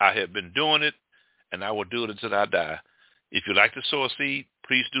 I have been doing it, and I will do it until I die. If you'd like to sow a seed,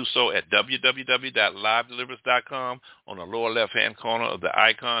 please do so at www.livedeliverance.com. On the lower left-hand corner of the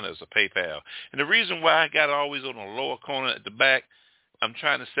icon is a PayPal. And the reason why I got it always on the lower corner at the back, I'm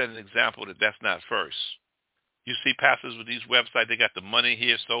trying to set an example that that's not first. You see pastors with these websites, they got the money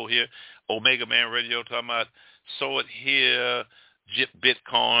here, sow here. Omega Man Radio talking about sow it here,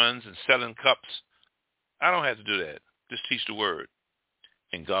 Bitcoins and selling cups. I don't have to do that. Just teach the word,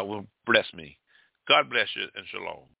 and God will bless me. God bless you, and shalom.